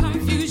time,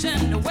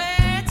 confusion, the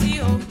way to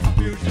you.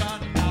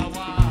 Confusion.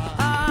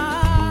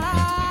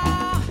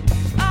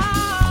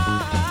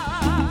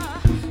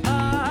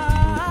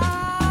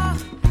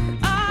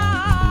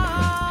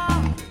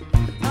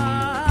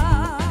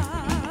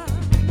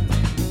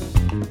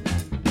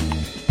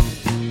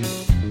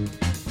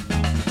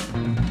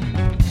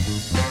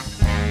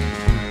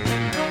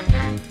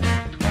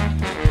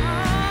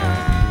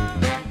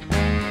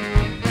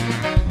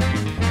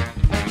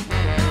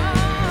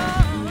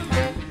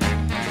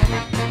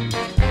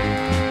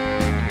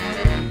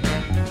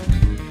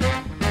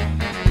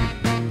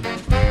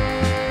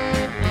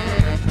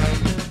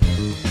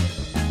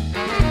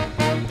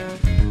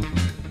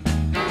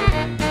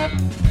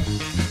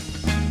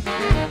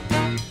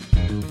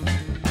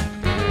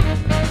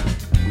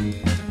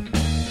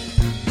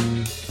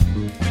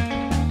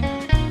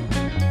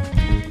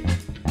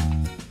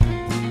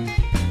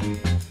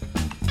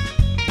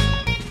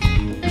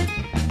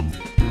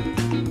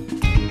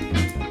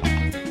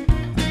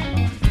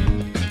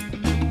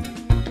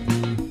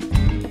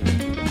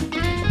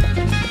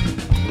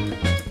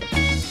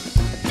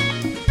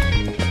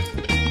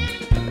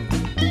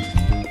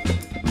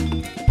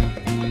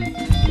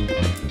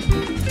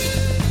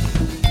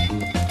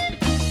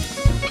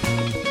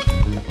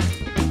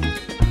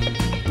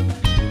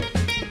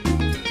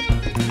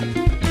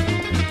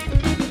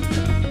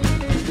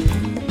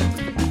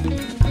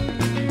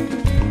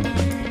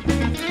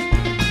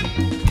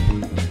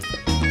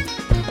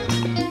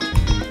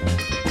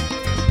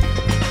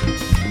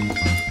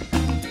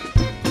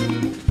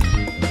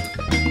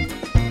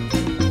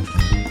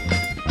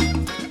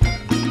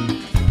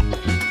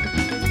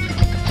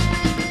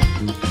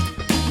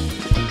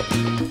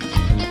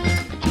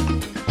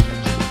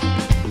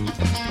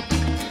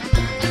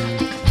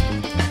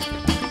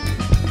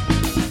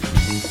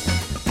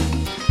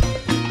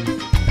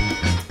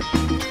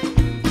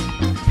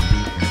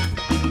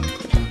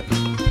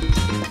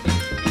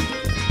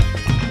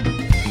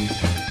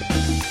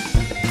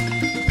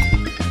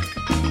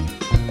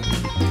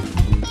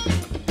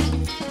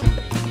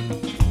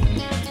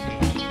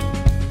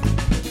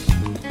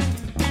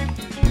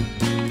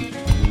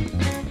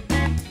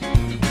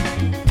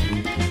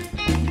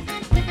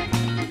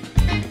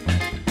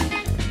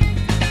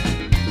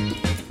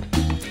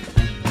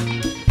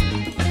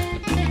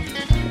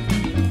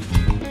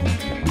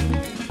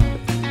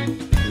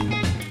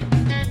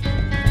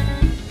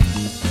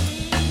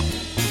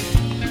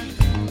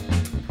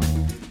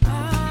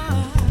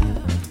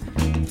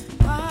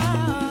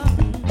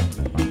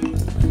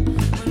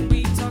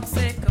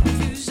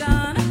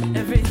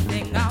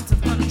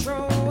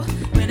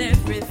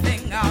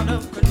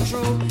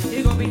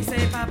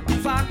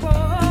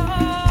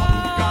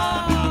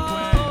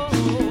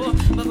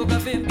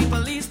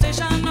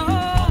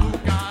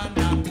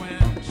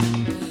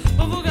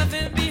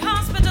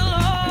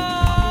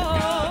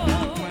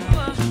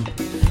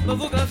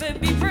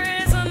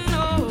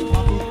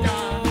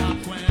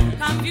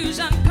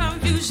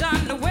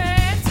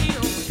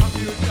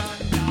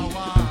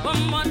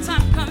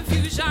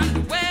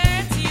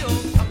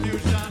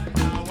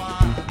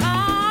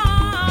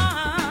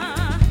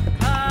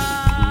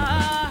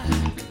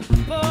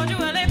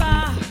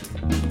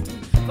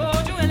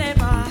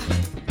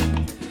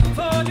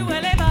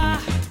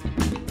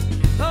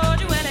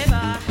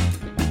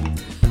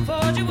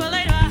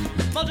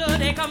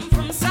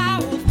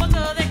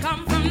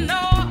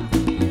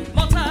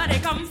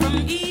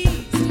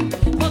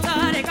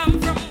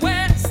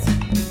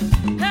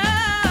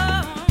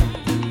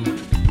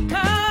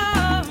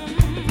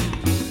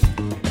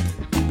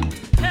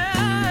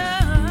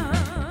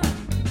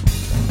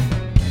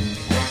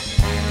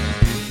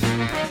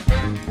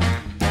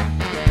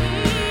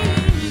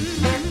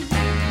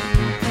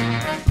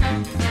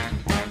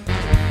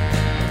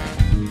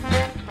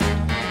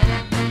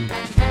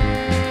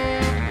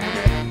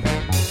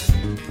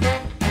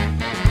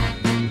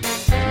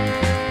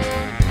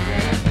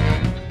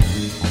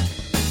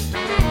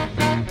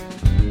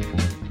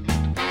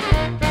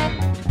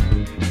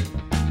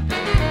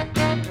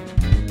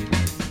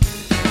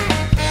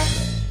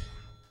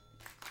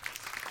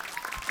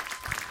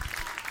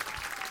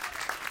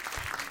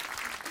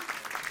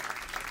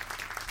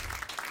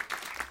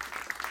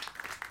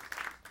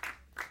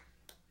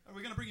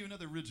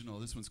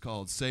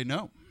 called Say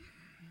No.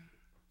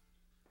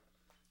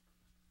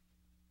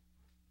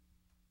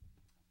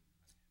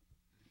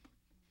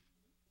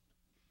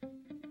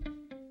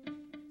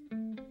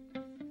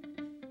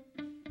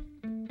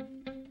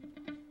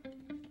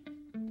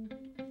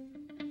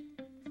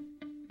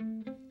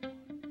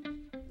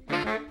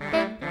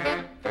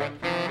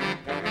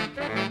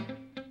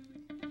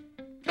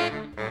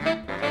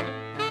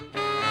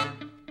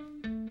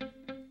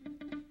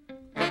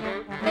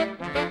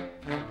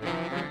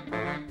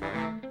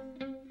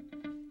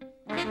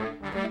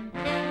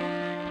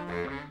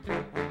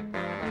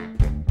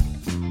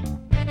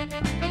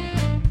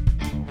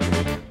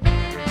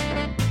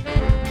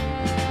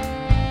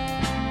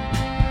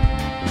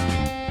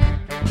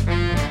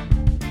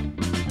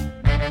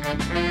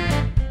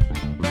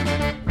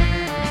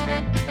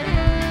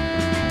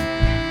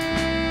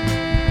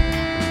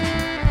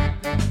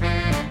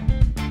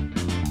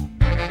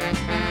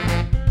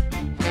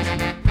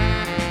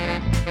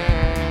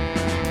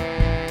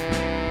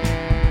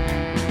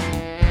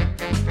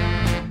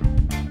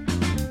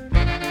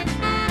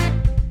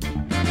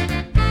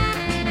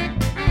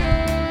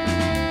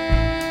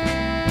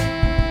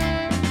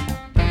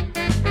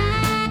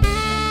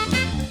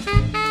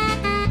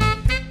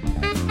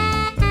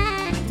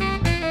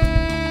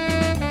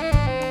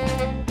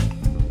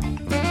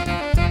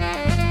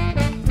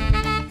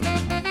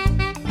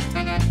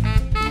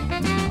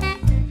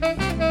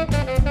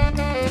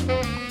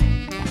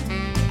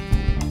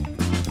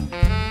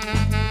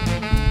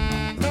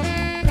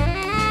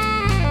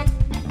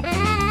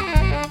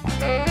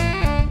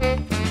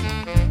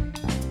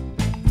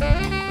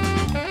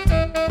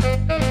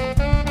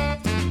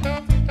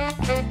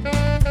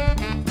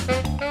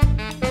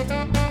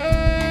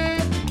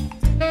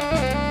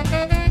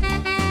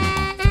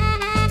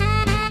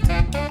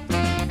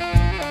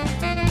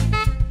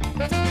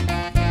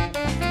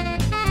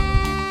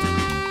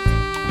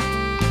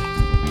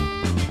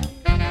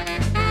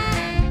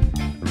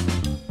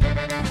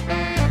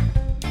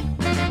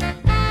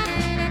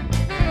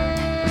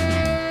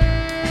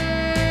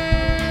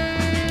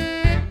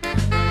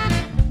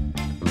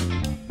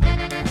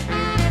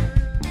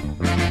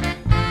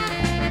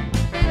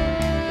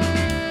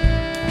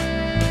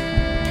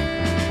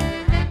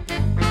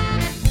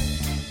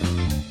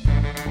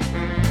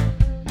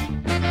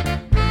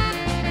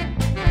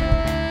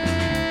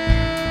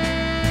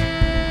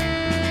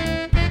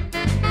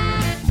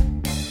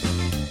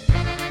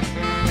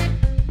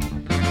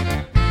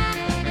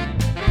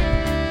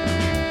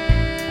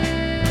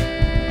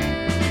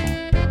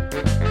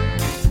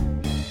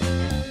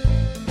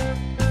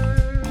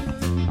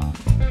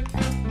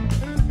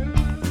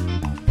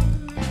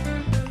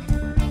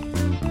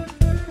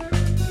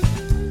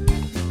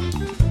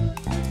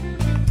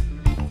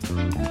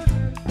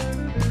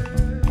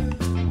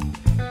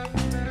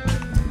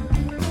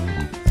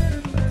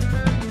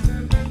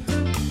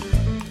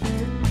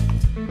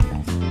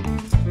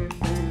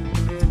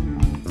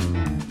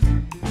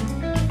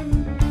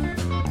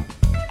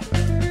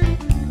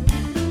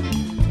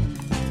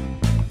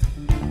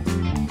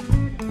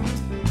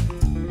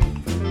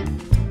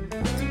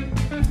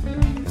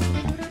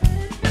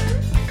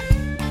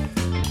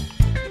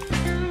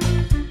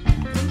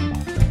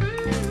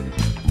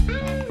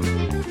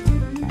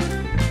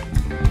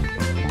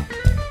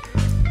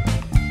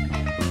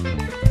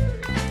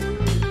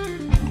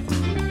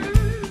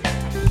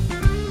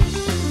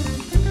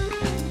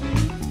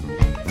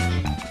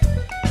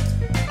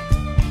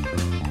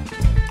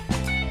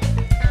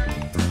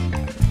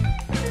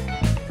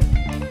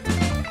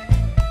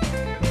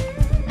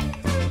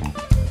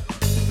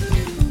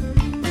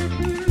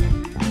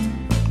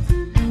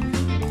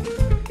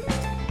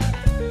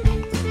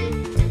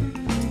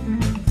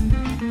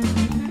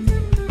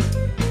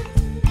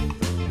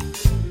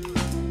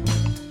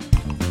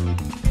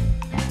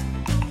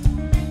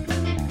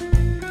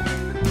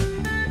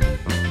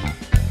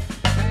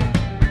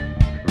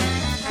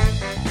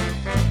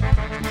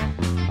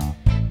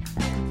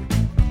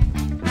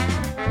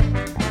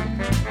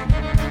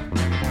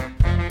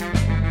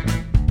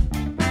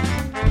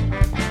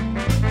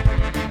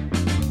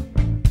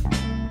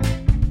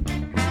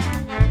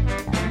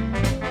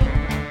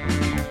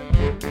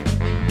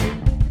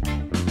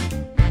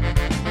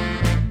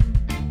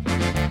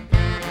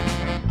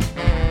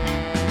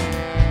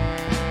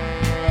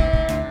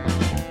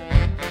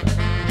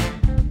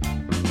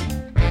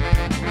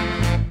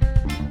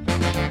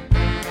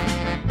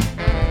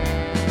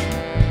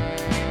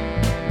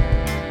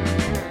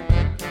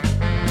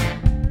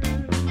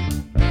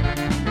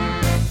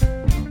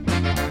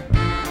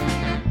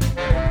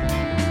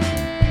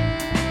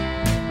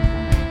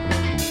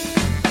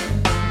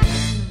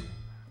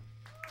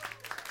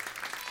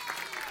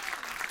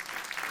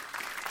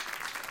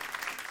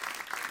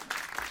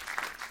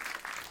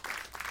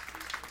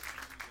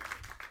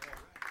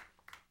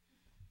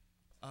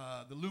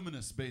 The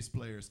luminous bass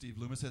player, Steve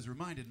Loomis, has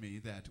reminded me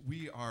that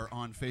we are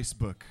on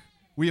Facebook.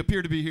 We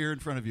appear to be here in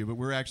front of you, but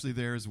we're actually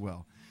there as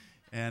well.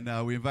 And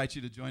we invite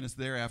you to join us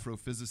there,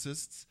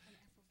 Afrophysicists.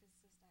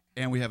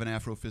 And we have an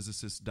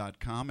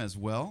Afrophysicists.com as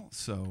well.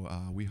 So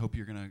we hope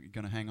you're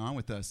gonna hang on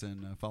with us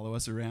and follow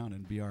us around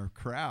and be our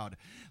crowd.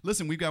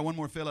 Listen, we've got one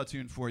more fela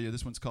tune for you.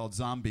 This one's called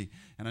Zombie.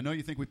 And I know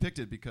you think we picked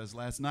it because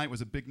last night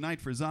was a big night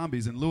for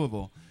zombies in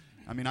Louisville.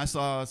 I mean, I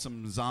saw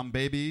some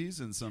zombabies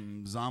and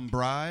some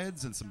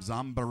zombrides and some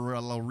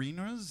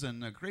zombarellarinas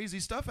and crazy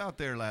stuff out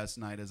there last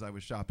night as I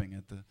was shopping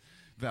at the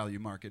value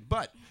market.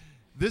 But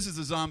this is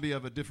a zombie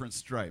of a different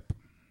stripe.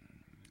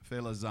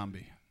 Fela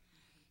Zombie.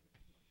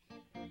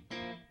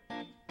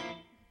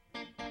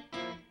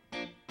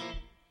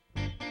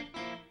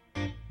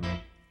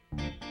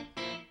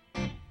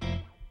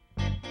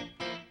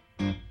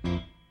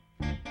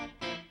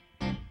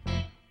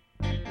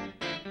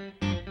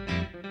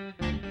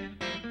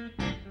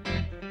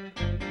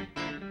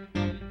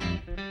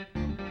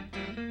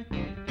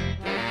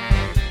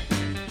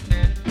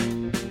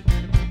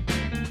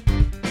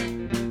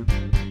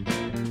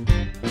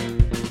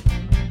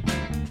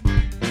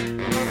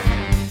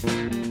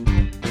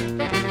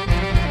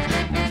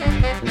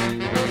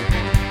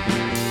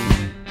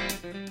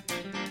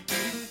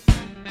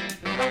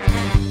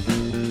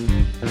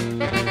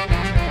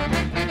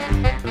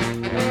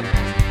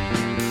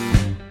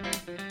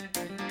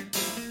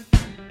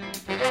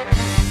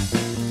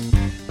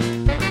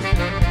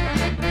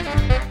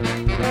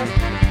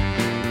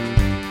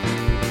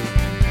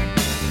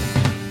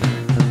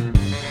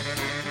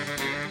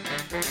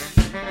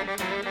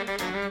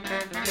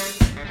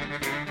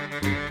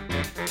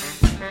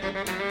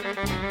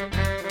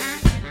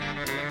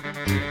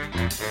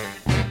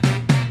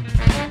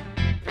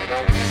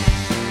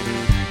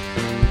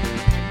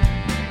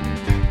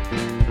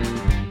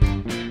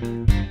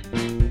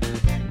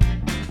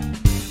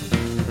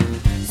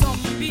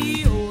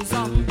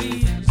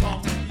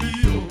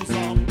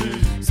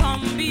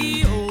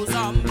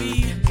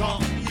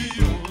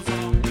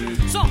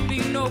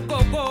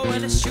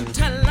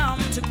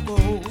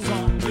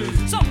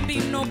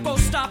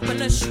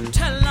 Unless you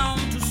tell them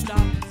to stop.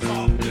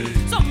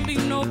 Zombie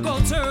no go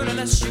turn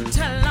unless you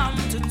tell them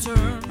to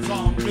turn.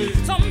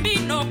 Zombie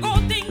no go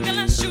think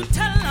unless you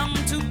tell them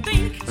to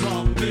think.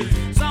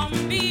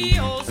 Zombie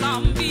oh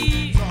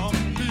zombie.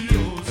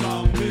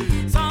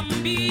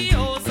 Zombie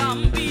oh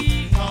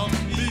zombie.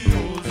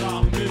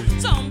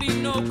 Zombie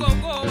no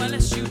go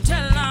unless you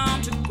tell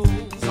them to go.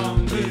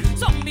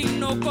 Zombie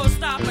no go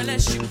stop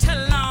unless you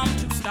tell them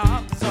to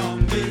stop.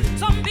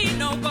 Zombie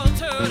no go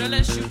turn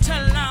unless you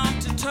tell them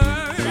to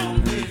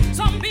turn.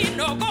 Zombie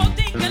no go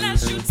think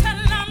unless you tell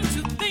them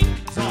to think.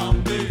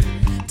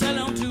 Tell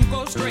them to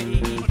go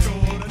straight.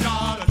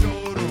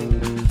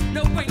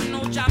 No brain,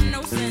 no job,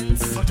 no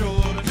sense.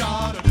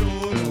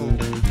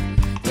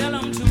 Tell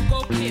them to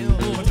go kill.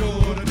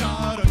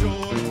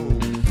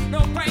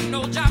 No brain,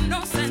 no job,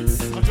 no sense.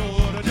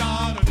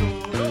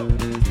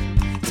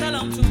 Tell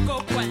them to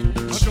go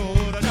quench.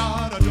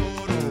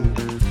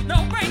 No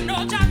brain,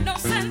 no job, no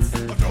sense.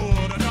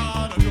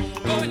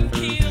 Go and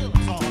kill.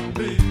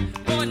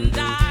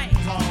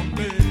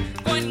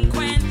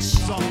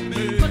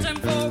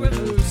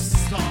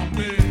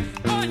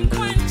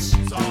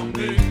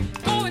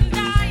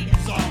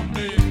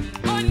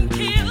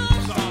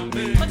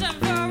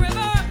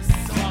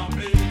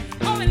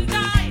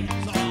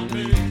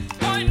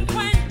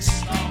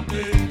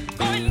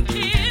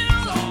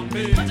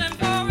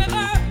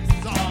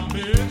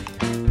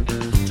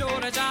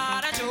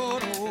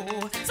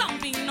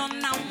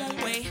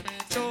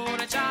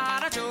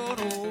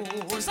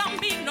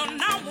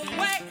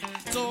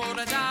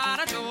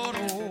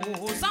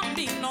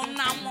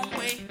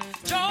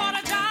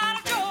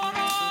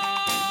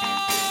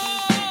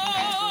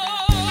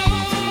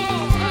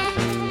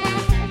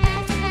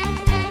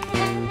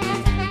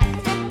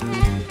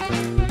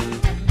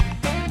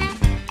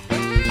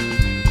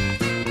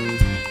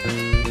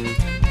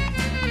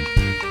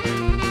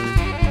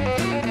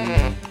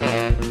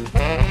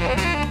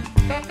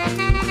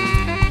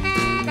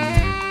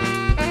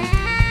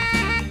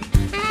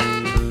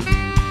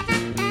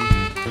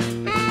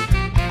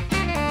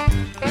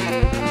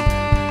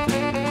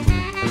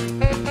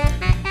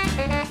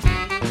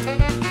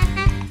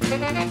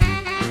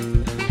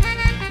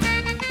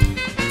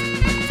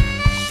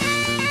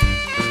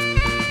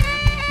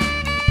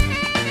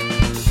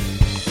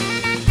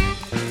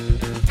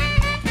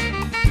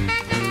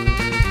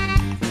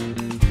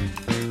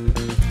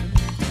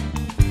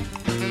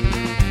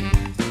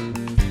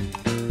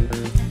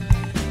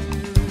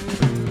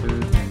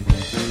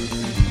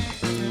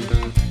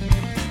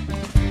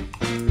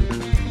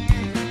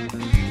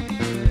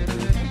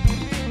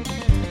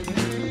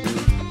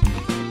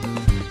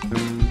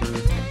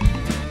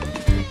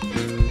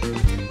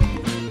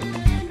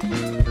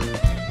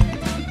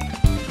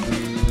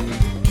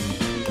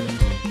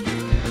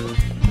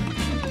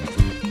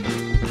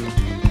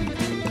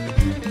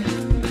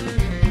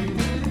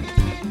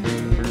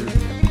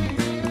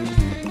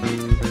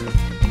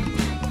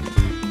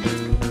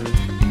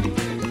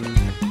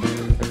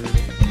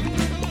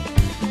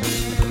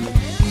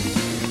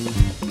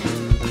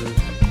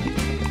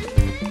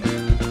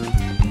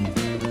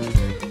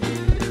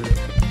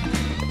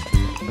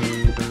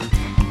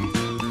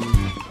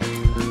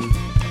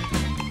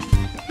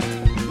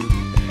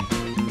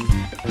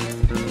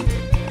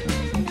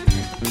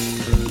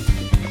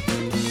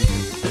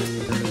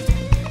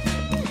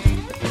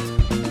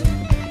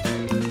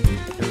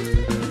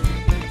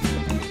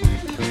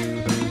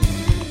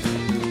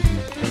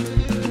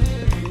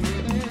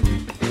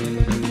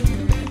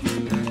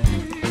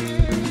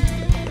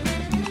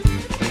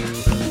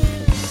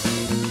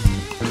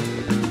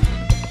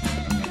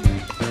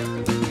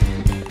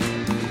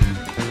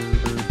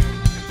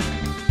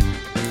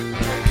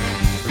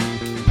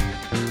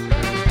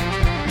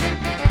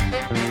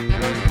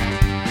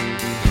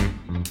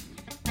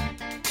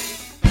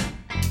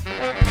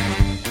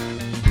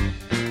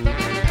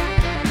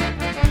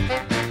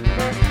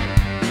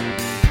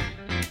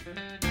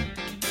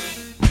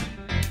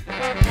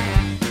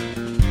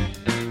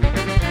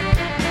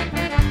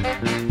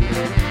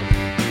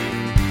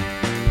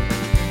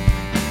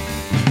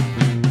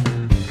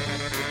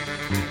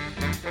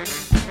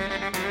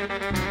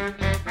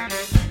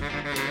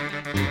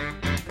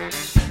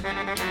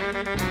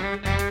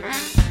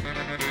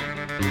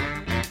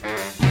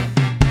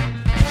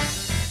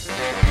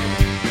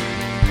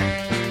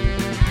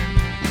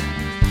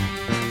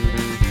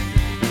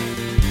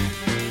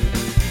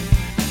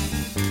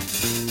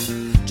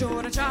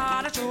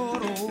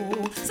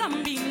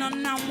 Sambino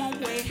na one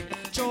way,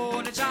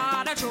 Jora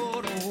Jada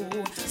Joro.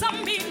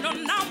 Sambino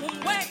na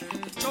one way,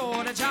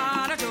 Jora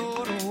Jada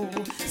Joro.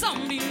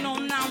 Sambino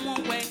na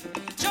one way,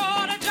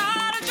 Jora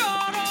Jada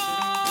Joro.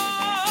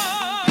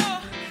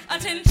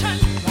 Attention,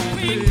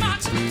 quick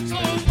march,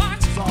 slow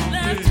march,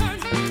 left turn,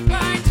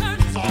 right turn,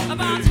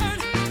 about turn,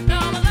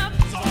 double up,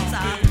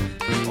 side.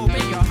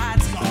 Open your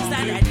heart,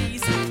 stand at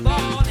ease,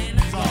 ball in,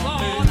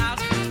 ball out,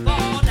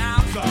 ball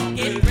down,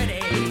 get ready.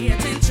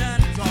 Attention,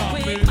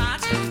 quick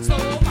march,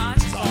 slow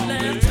march,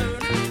 left turn,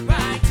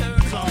 right turn,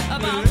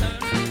 about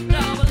turn,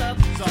 double up,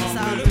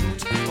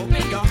 salute.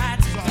 Open your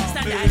heart,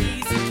 stand at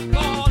ease,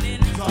 ball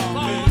in,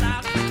 ball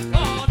out,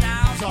 ball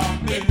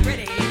down, get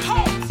ready.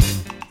 Halt!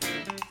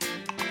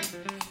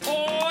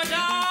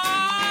 Order!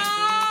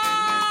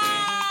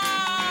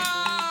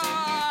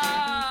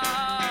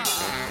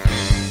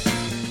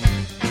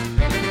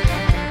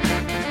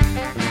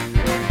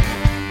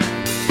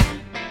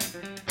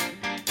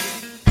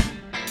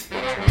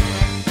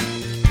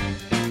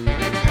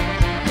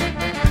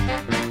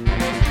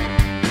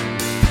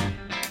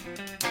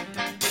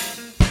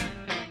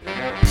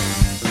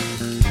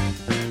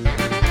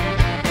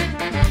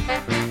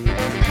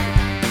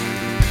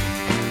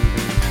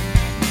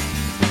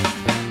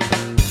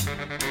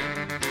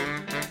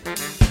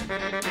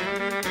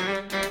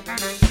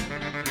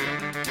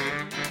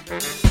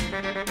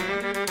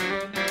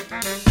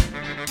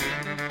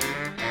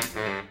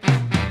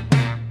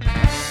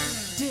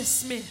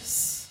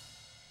 Dismiss.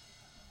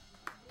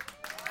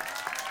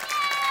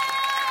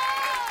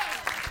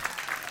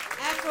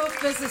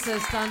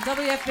 Afrophysicists on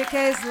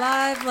WFPK's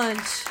Live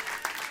Lunch.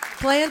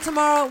 Playing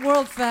tomorrow at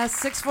World Fest,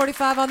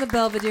 6:45 on the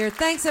Belvedere.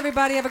 Thanks,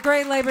 everybody. Have a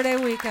great Labor Day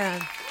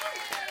weekend.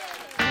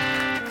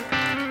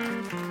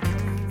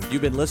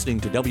 You've been listening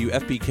to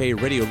WFPK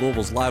Radio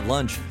Louisville's Live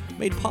Lunch,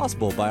 made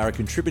possible by our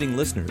contributing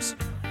listeners.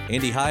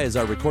 Andy High is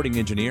our recording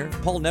engineer,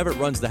 Paul Nevitt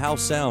runs the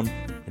house sound,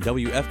 and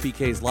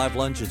WFPK's Live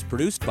Lunch is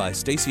produced by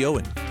Stacey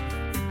Owen.